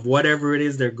of whatever it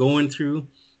is they're going through.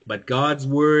 But God's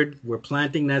word, we're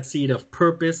planting that seed of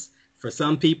purpose. For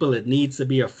some people, it needs to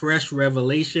be a fresh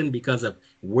revelation because of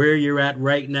where you're at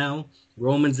right now.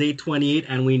 Romans 8:28,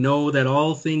 and we know that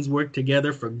all things work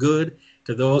together for good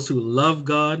to those who love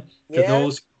God, to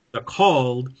those Yes. who are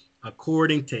called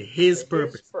according to his To his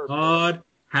purpose. purpose. God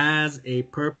has a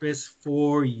purpose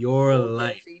for your Oh, yes,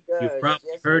 life. he You've does. probably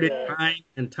Yes, he heard it does. time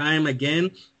and time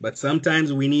again, but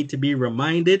sometimes we need to be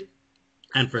reminded.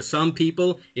 And for some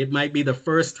people, it might be the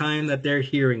first time that they're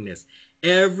hearing this.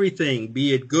 Everything,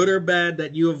 be it good or bad,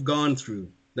 that you have gone through,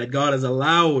 that God has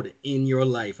allowed in your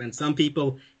life. And some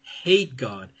people hate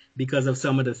God because of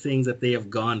some of the things that they have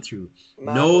gone through.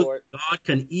 My Know that Lord. God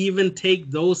can even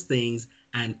take those things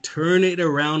and turn it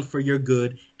around for your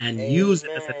good and use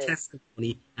it as a Amen.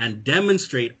 testimony and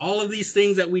demonstrate all of these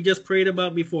things that we just prayed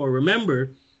about before.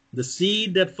 Remember, the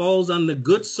seed that falls on the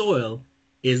good soil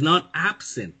is not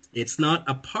absent. It's not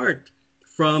apart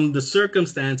from the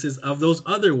circumstances of those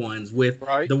other ones with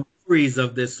Right? the worries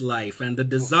of this life and the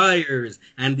desires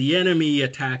and the enemy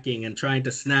attacking and trying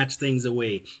to snatch things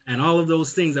away and all of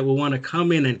those things that will want to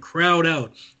come in and crowd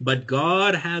out. But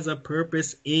God has a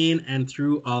purpose in and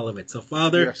through all of it. So,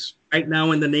 Father, Yes. right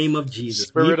now in the name of Jesus, we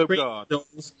Spirit of pray God. for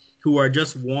those who are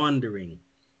just wandering,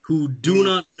 who do Mm.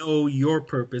 not know your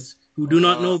purpose, who do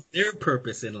not know their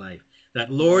purpose in life,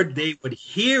 that, Lord, they would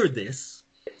hear this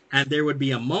and there would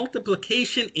be a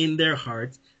multiplication in their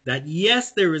hearts that,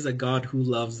 yes, there is a God who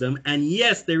loves them, and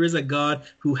yes, there is a God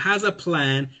who has a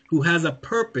plan, who has a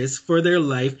purpose for their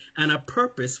life and a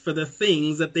purpose for the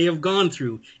things that they have gone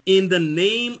through. In the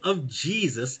name of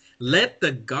Jesus, let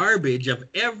the garbage of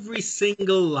every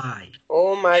single lie,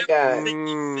 Oh, my every God. single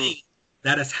Mm. thing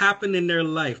that has happened in their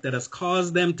life that has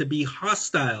caused them to be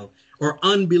hostile or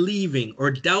unbelieving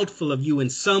or doubtful of you in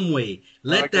some way,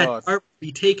 My let that God. garbage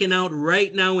be taken out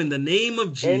right now in the name of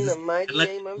In Jesus, the mighty and let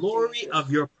name the of glory Jesus.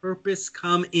 of your purpose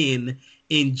come in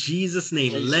Jesus'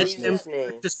 name. In Let them Jesus' name.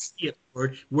 start to see it,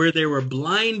 Lord, where they were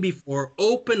blind before.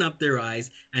 Open up their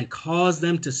eyes and cause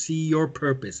them to see your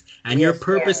purpose. And your Yes,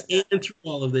 purpose God. in and through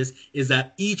all of this is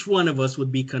that each one of us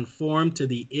would be conformed to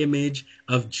the image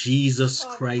of Jesus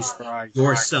Christ, Christ.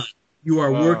 your Son. You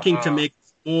are Ah, working to make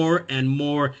us more and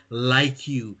more like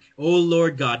you. Oh,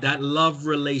 Lord God, that love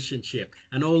relationship.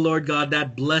 And oh, Lord God,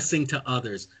 that blessing to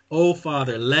others. Oh,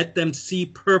 Father, let them see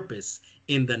purpose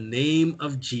in the name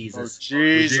of oh, Jesus. We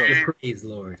give Jesus. you praise,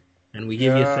 Lord. And we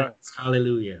give you Yeah. thanks.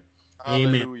 Hallelujah.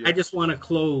 Amen. Hallelujah. I just want to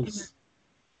close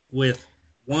with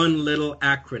one little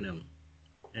acronym.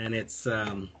 And it's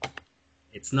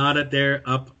not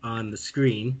up on the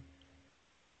screen.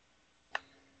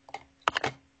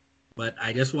 But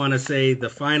I just want to say the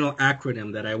final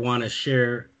acronym that I want to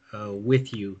share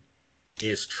with you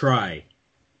is TRY.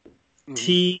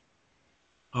 T-R-Y.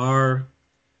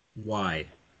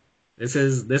 This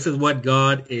is what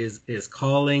God is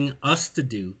calling us to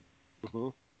do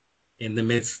in the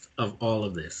midst of all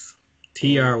of this.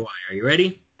 TRY. Are you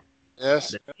ready?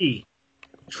 Yes. The T,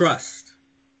 trust.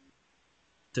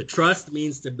 To trust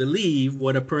means to believe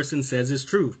what a person says is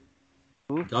true.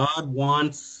 God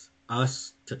wants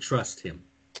us to trust him.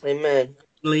 Amen.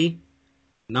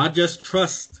 Not just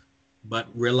trust, but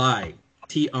rely.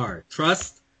 TR.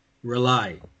 Trust,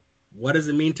 rely. What does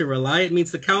it mean to rely? It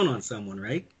means to count on someone,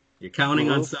 right? You're counting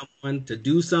on someone to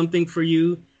do something for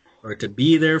you or to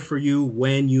be there for you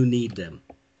when you need them.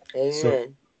 So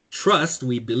Amen. trust,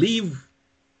 we believe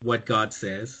what God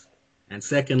says. And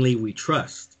secondly, we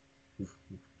trust.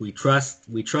 We trust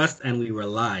and we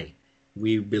rely.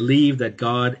 We believe that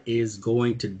God is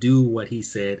going to do what he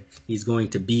said. He's going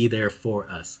to be there for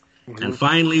us. And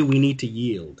finally, we need to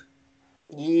yield.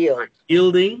 Yield.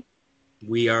 Yielding,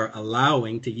 we are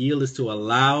allowing. To yield is to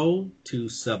allow, to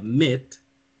submit,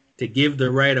 to give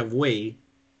the right of way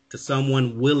to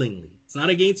someone willingly. It's not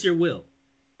against your will.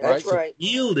 That's right.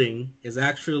 Yielding is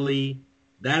actually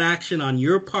that action on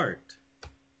your part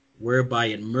whereby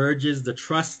it merges the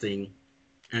trusting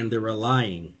and the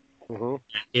relying.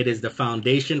 It is the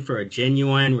foundation for a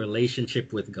genuine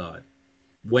relationship with God.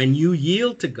 When you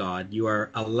yield to God, you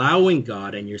are allowing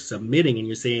God and you're submitting and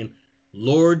you're saying,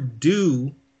 Lord,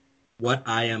 do what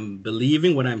I am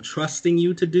believing, what I'm trusting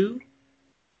you to do,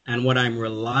 and what I'm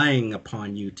relying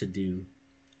upon you to do.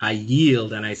 I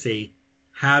yield and I say,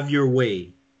 have your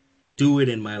way. Do it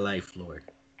in my life, Lord.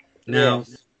 Now,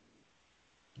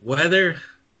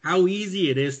 how easy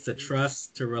it is to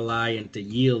trust, to rely, and to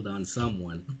yield on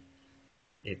someone,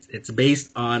 it's based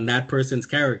on that person's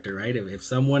character, right? If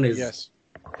someone is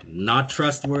not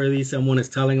trustworthy, someone is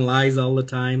telling lies all the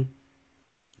time,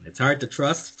 it's hard to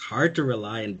trust, it's hard to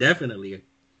rely, and definitely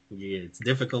it's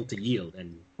difficult to yield,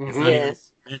 and it's not even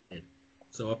prevented.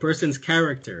 So a person's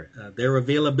character, their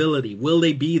availability, will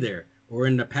they be there? Or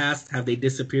in the past, have they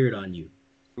disappeared on you?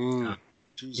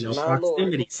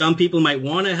 Proximity. Some people might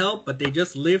want to help, but they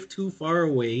just live too far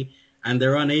away, and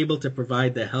they're unable to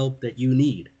provide the help that you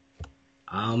need.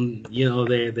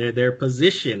 Their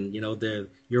position,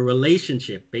 your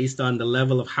relationship based on the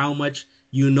level of how much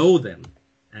you know them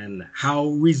and how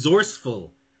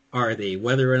resourceful are they,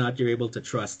 whether or not you're able to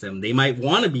trust them. They might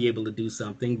want to be able to do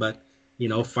something, but,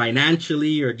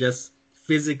 financially or just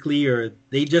physically, or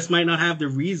they just might not have the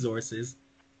resources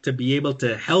to be able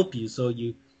to help you. So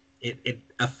it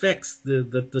affects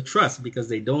the trust because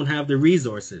they don't have the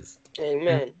resources.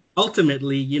 Amen. And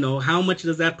ultimately, how much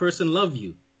does that person love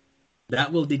you?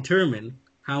 That will determine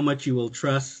how much you will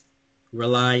trust,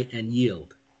 rely, and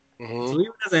yield. So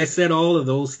even as I said all of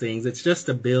those things, it's just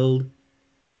to build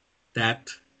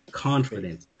that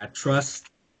confidence, that trust,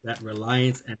 that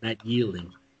reliance, and that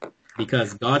yielding.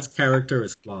 Because God's character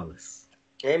is flawless.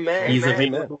 Amen. He's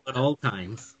available at all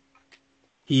times.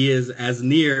 He is as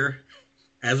near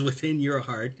as within your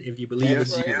heart, if you believe in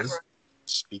Jesus.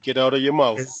 Speak it out of your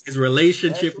mouth. His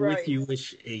relationship with you,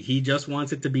 which he just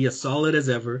wants it to be as solid as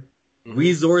ever.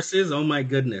 Resources, oh my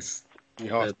goodness.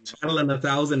 The cattle on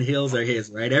 1,000 hills are his,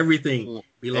 right? Everything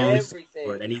belongs to the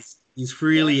Lord, and he's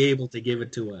freely able to give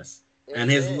it to us. And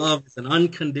his love is an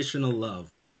unconditional love.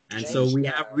 And so we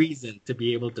have reason to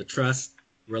be able to trust,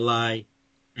 rely,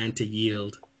 and to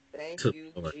yield to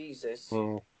the Lord. Jesus.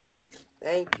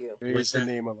 Thank you. Praise the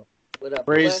name of the Lord.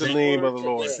 Praise the name of the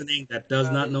Lord. Listening that does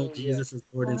not know Jesus as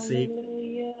Lord and Savior,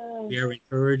 we are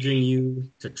encouraging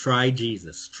you to try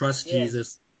Jesus, trust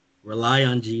Jesus, rely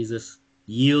on Jesus,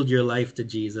 yield your life to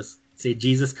Jesus. Say,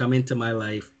 Jesus, come into my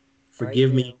life. Right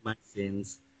Forgive me now. of my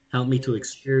sins. Help me to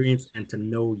experience and to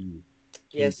know you. In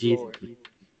Yes, Jesus' Lord. name.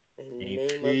 In the Amen.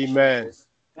 name of Amen. Jesus.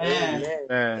 Amen. Amen.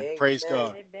 Amen. Praise Amen.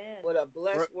 God. What a Br-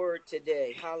 blessed word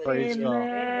today. Praise Hallelujah. God.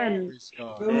 Amen. Praise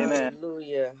God. Amen.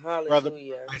 Hallelujah. Brother,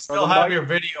 Hallelujah. I still Brother have Mike, your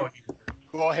video here.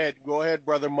 go ahead. Go ahead,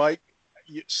 Brother Mike.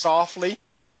 Softly.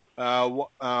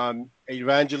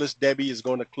 Evangelist Debbie is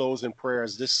going to close in prayer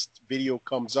as this video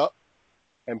comes up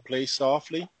and play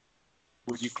softly.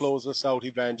 Would you close us out,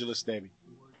 Evangelist Debbie?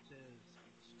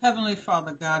 Heavenly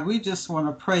Father God, we just want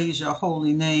to praise your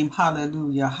holy name.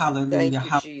 Hallelujah, hallelujah,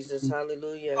 Thank you, Jesus.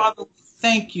 hallelujah. Hallelujah. Father, we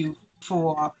thank you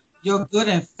for your good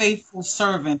and faithful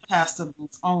servant, Pastor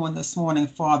Bruce Owen, this morning,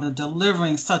 Father,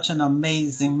 delivering such an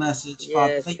amazing message,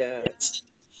 Father. Yes, May you God.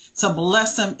 continue to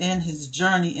bless him in his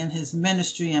journey, in his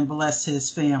ministry, and bless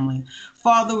his family.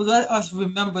 Father, let us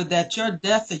remember that your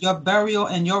death, your burial,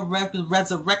 and your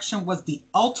resurrection was the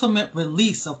ultimate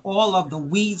release of all of the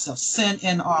weeds of sin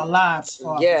in our lives,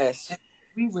 Father. Yes.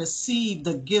 We receive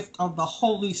the gift of the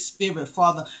Holy Spirit,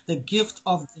 Father. The gift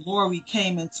of glory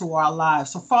came into our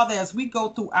lives. So, Father, as we go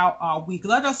throughout our week,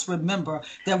 let us remember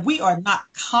that we are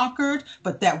not conquered,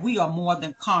 but that we are more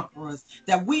than conquerors.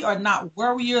 That we are not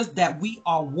warriors, that we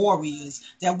are warriors.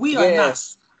 That we are not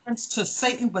Yes. servants to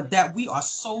Satan, but that we are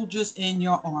soldiers in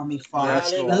your army, Father.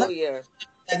 Yes, And Lord. Hallelujah.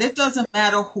 that it doesn't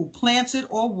matter who planted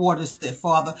or waters it,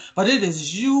 Father, but it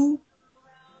is you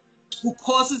who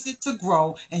causes it to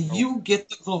grow, and Oh, you get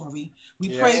the glory. We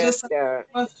pray yes. this Yes, in God.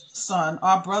 the name of your Son,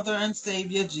 our brother and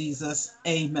Savior Jesus.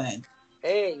 Amen.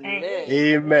 Amen.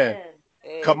 Amen.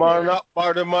 Come on Amen. up,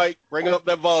 Brother Mike. Bring up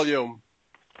the volume.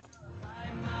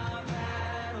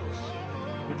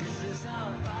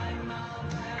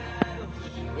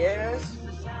 Yes.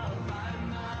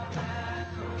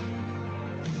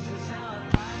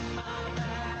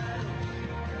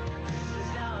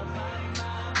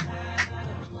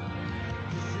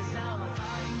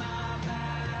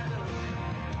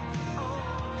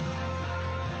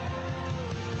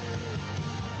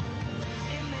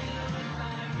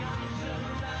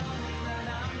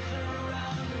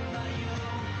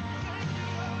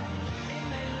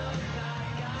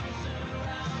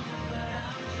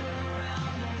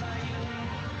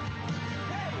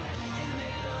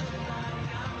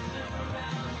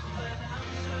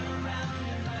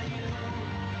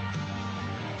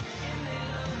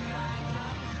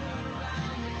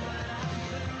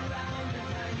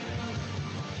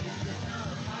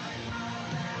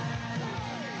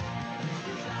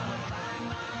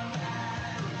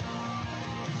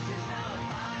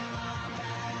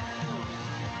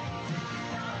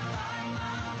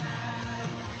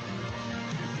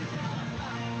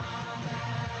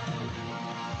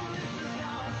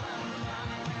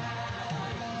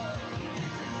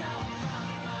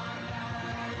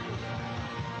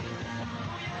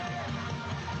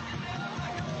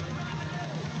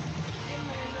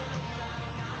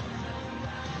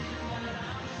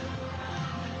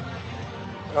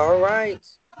 All right.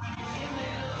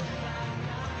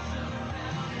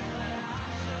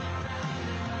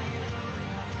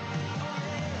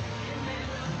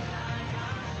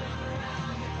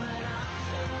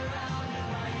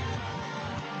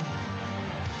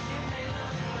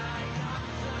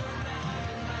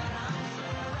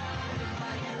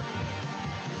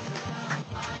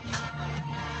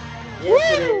 Yes,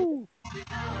 it is. Woo!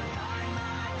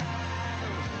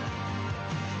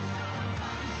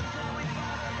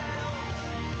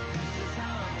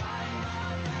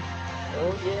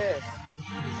 Oh, yes.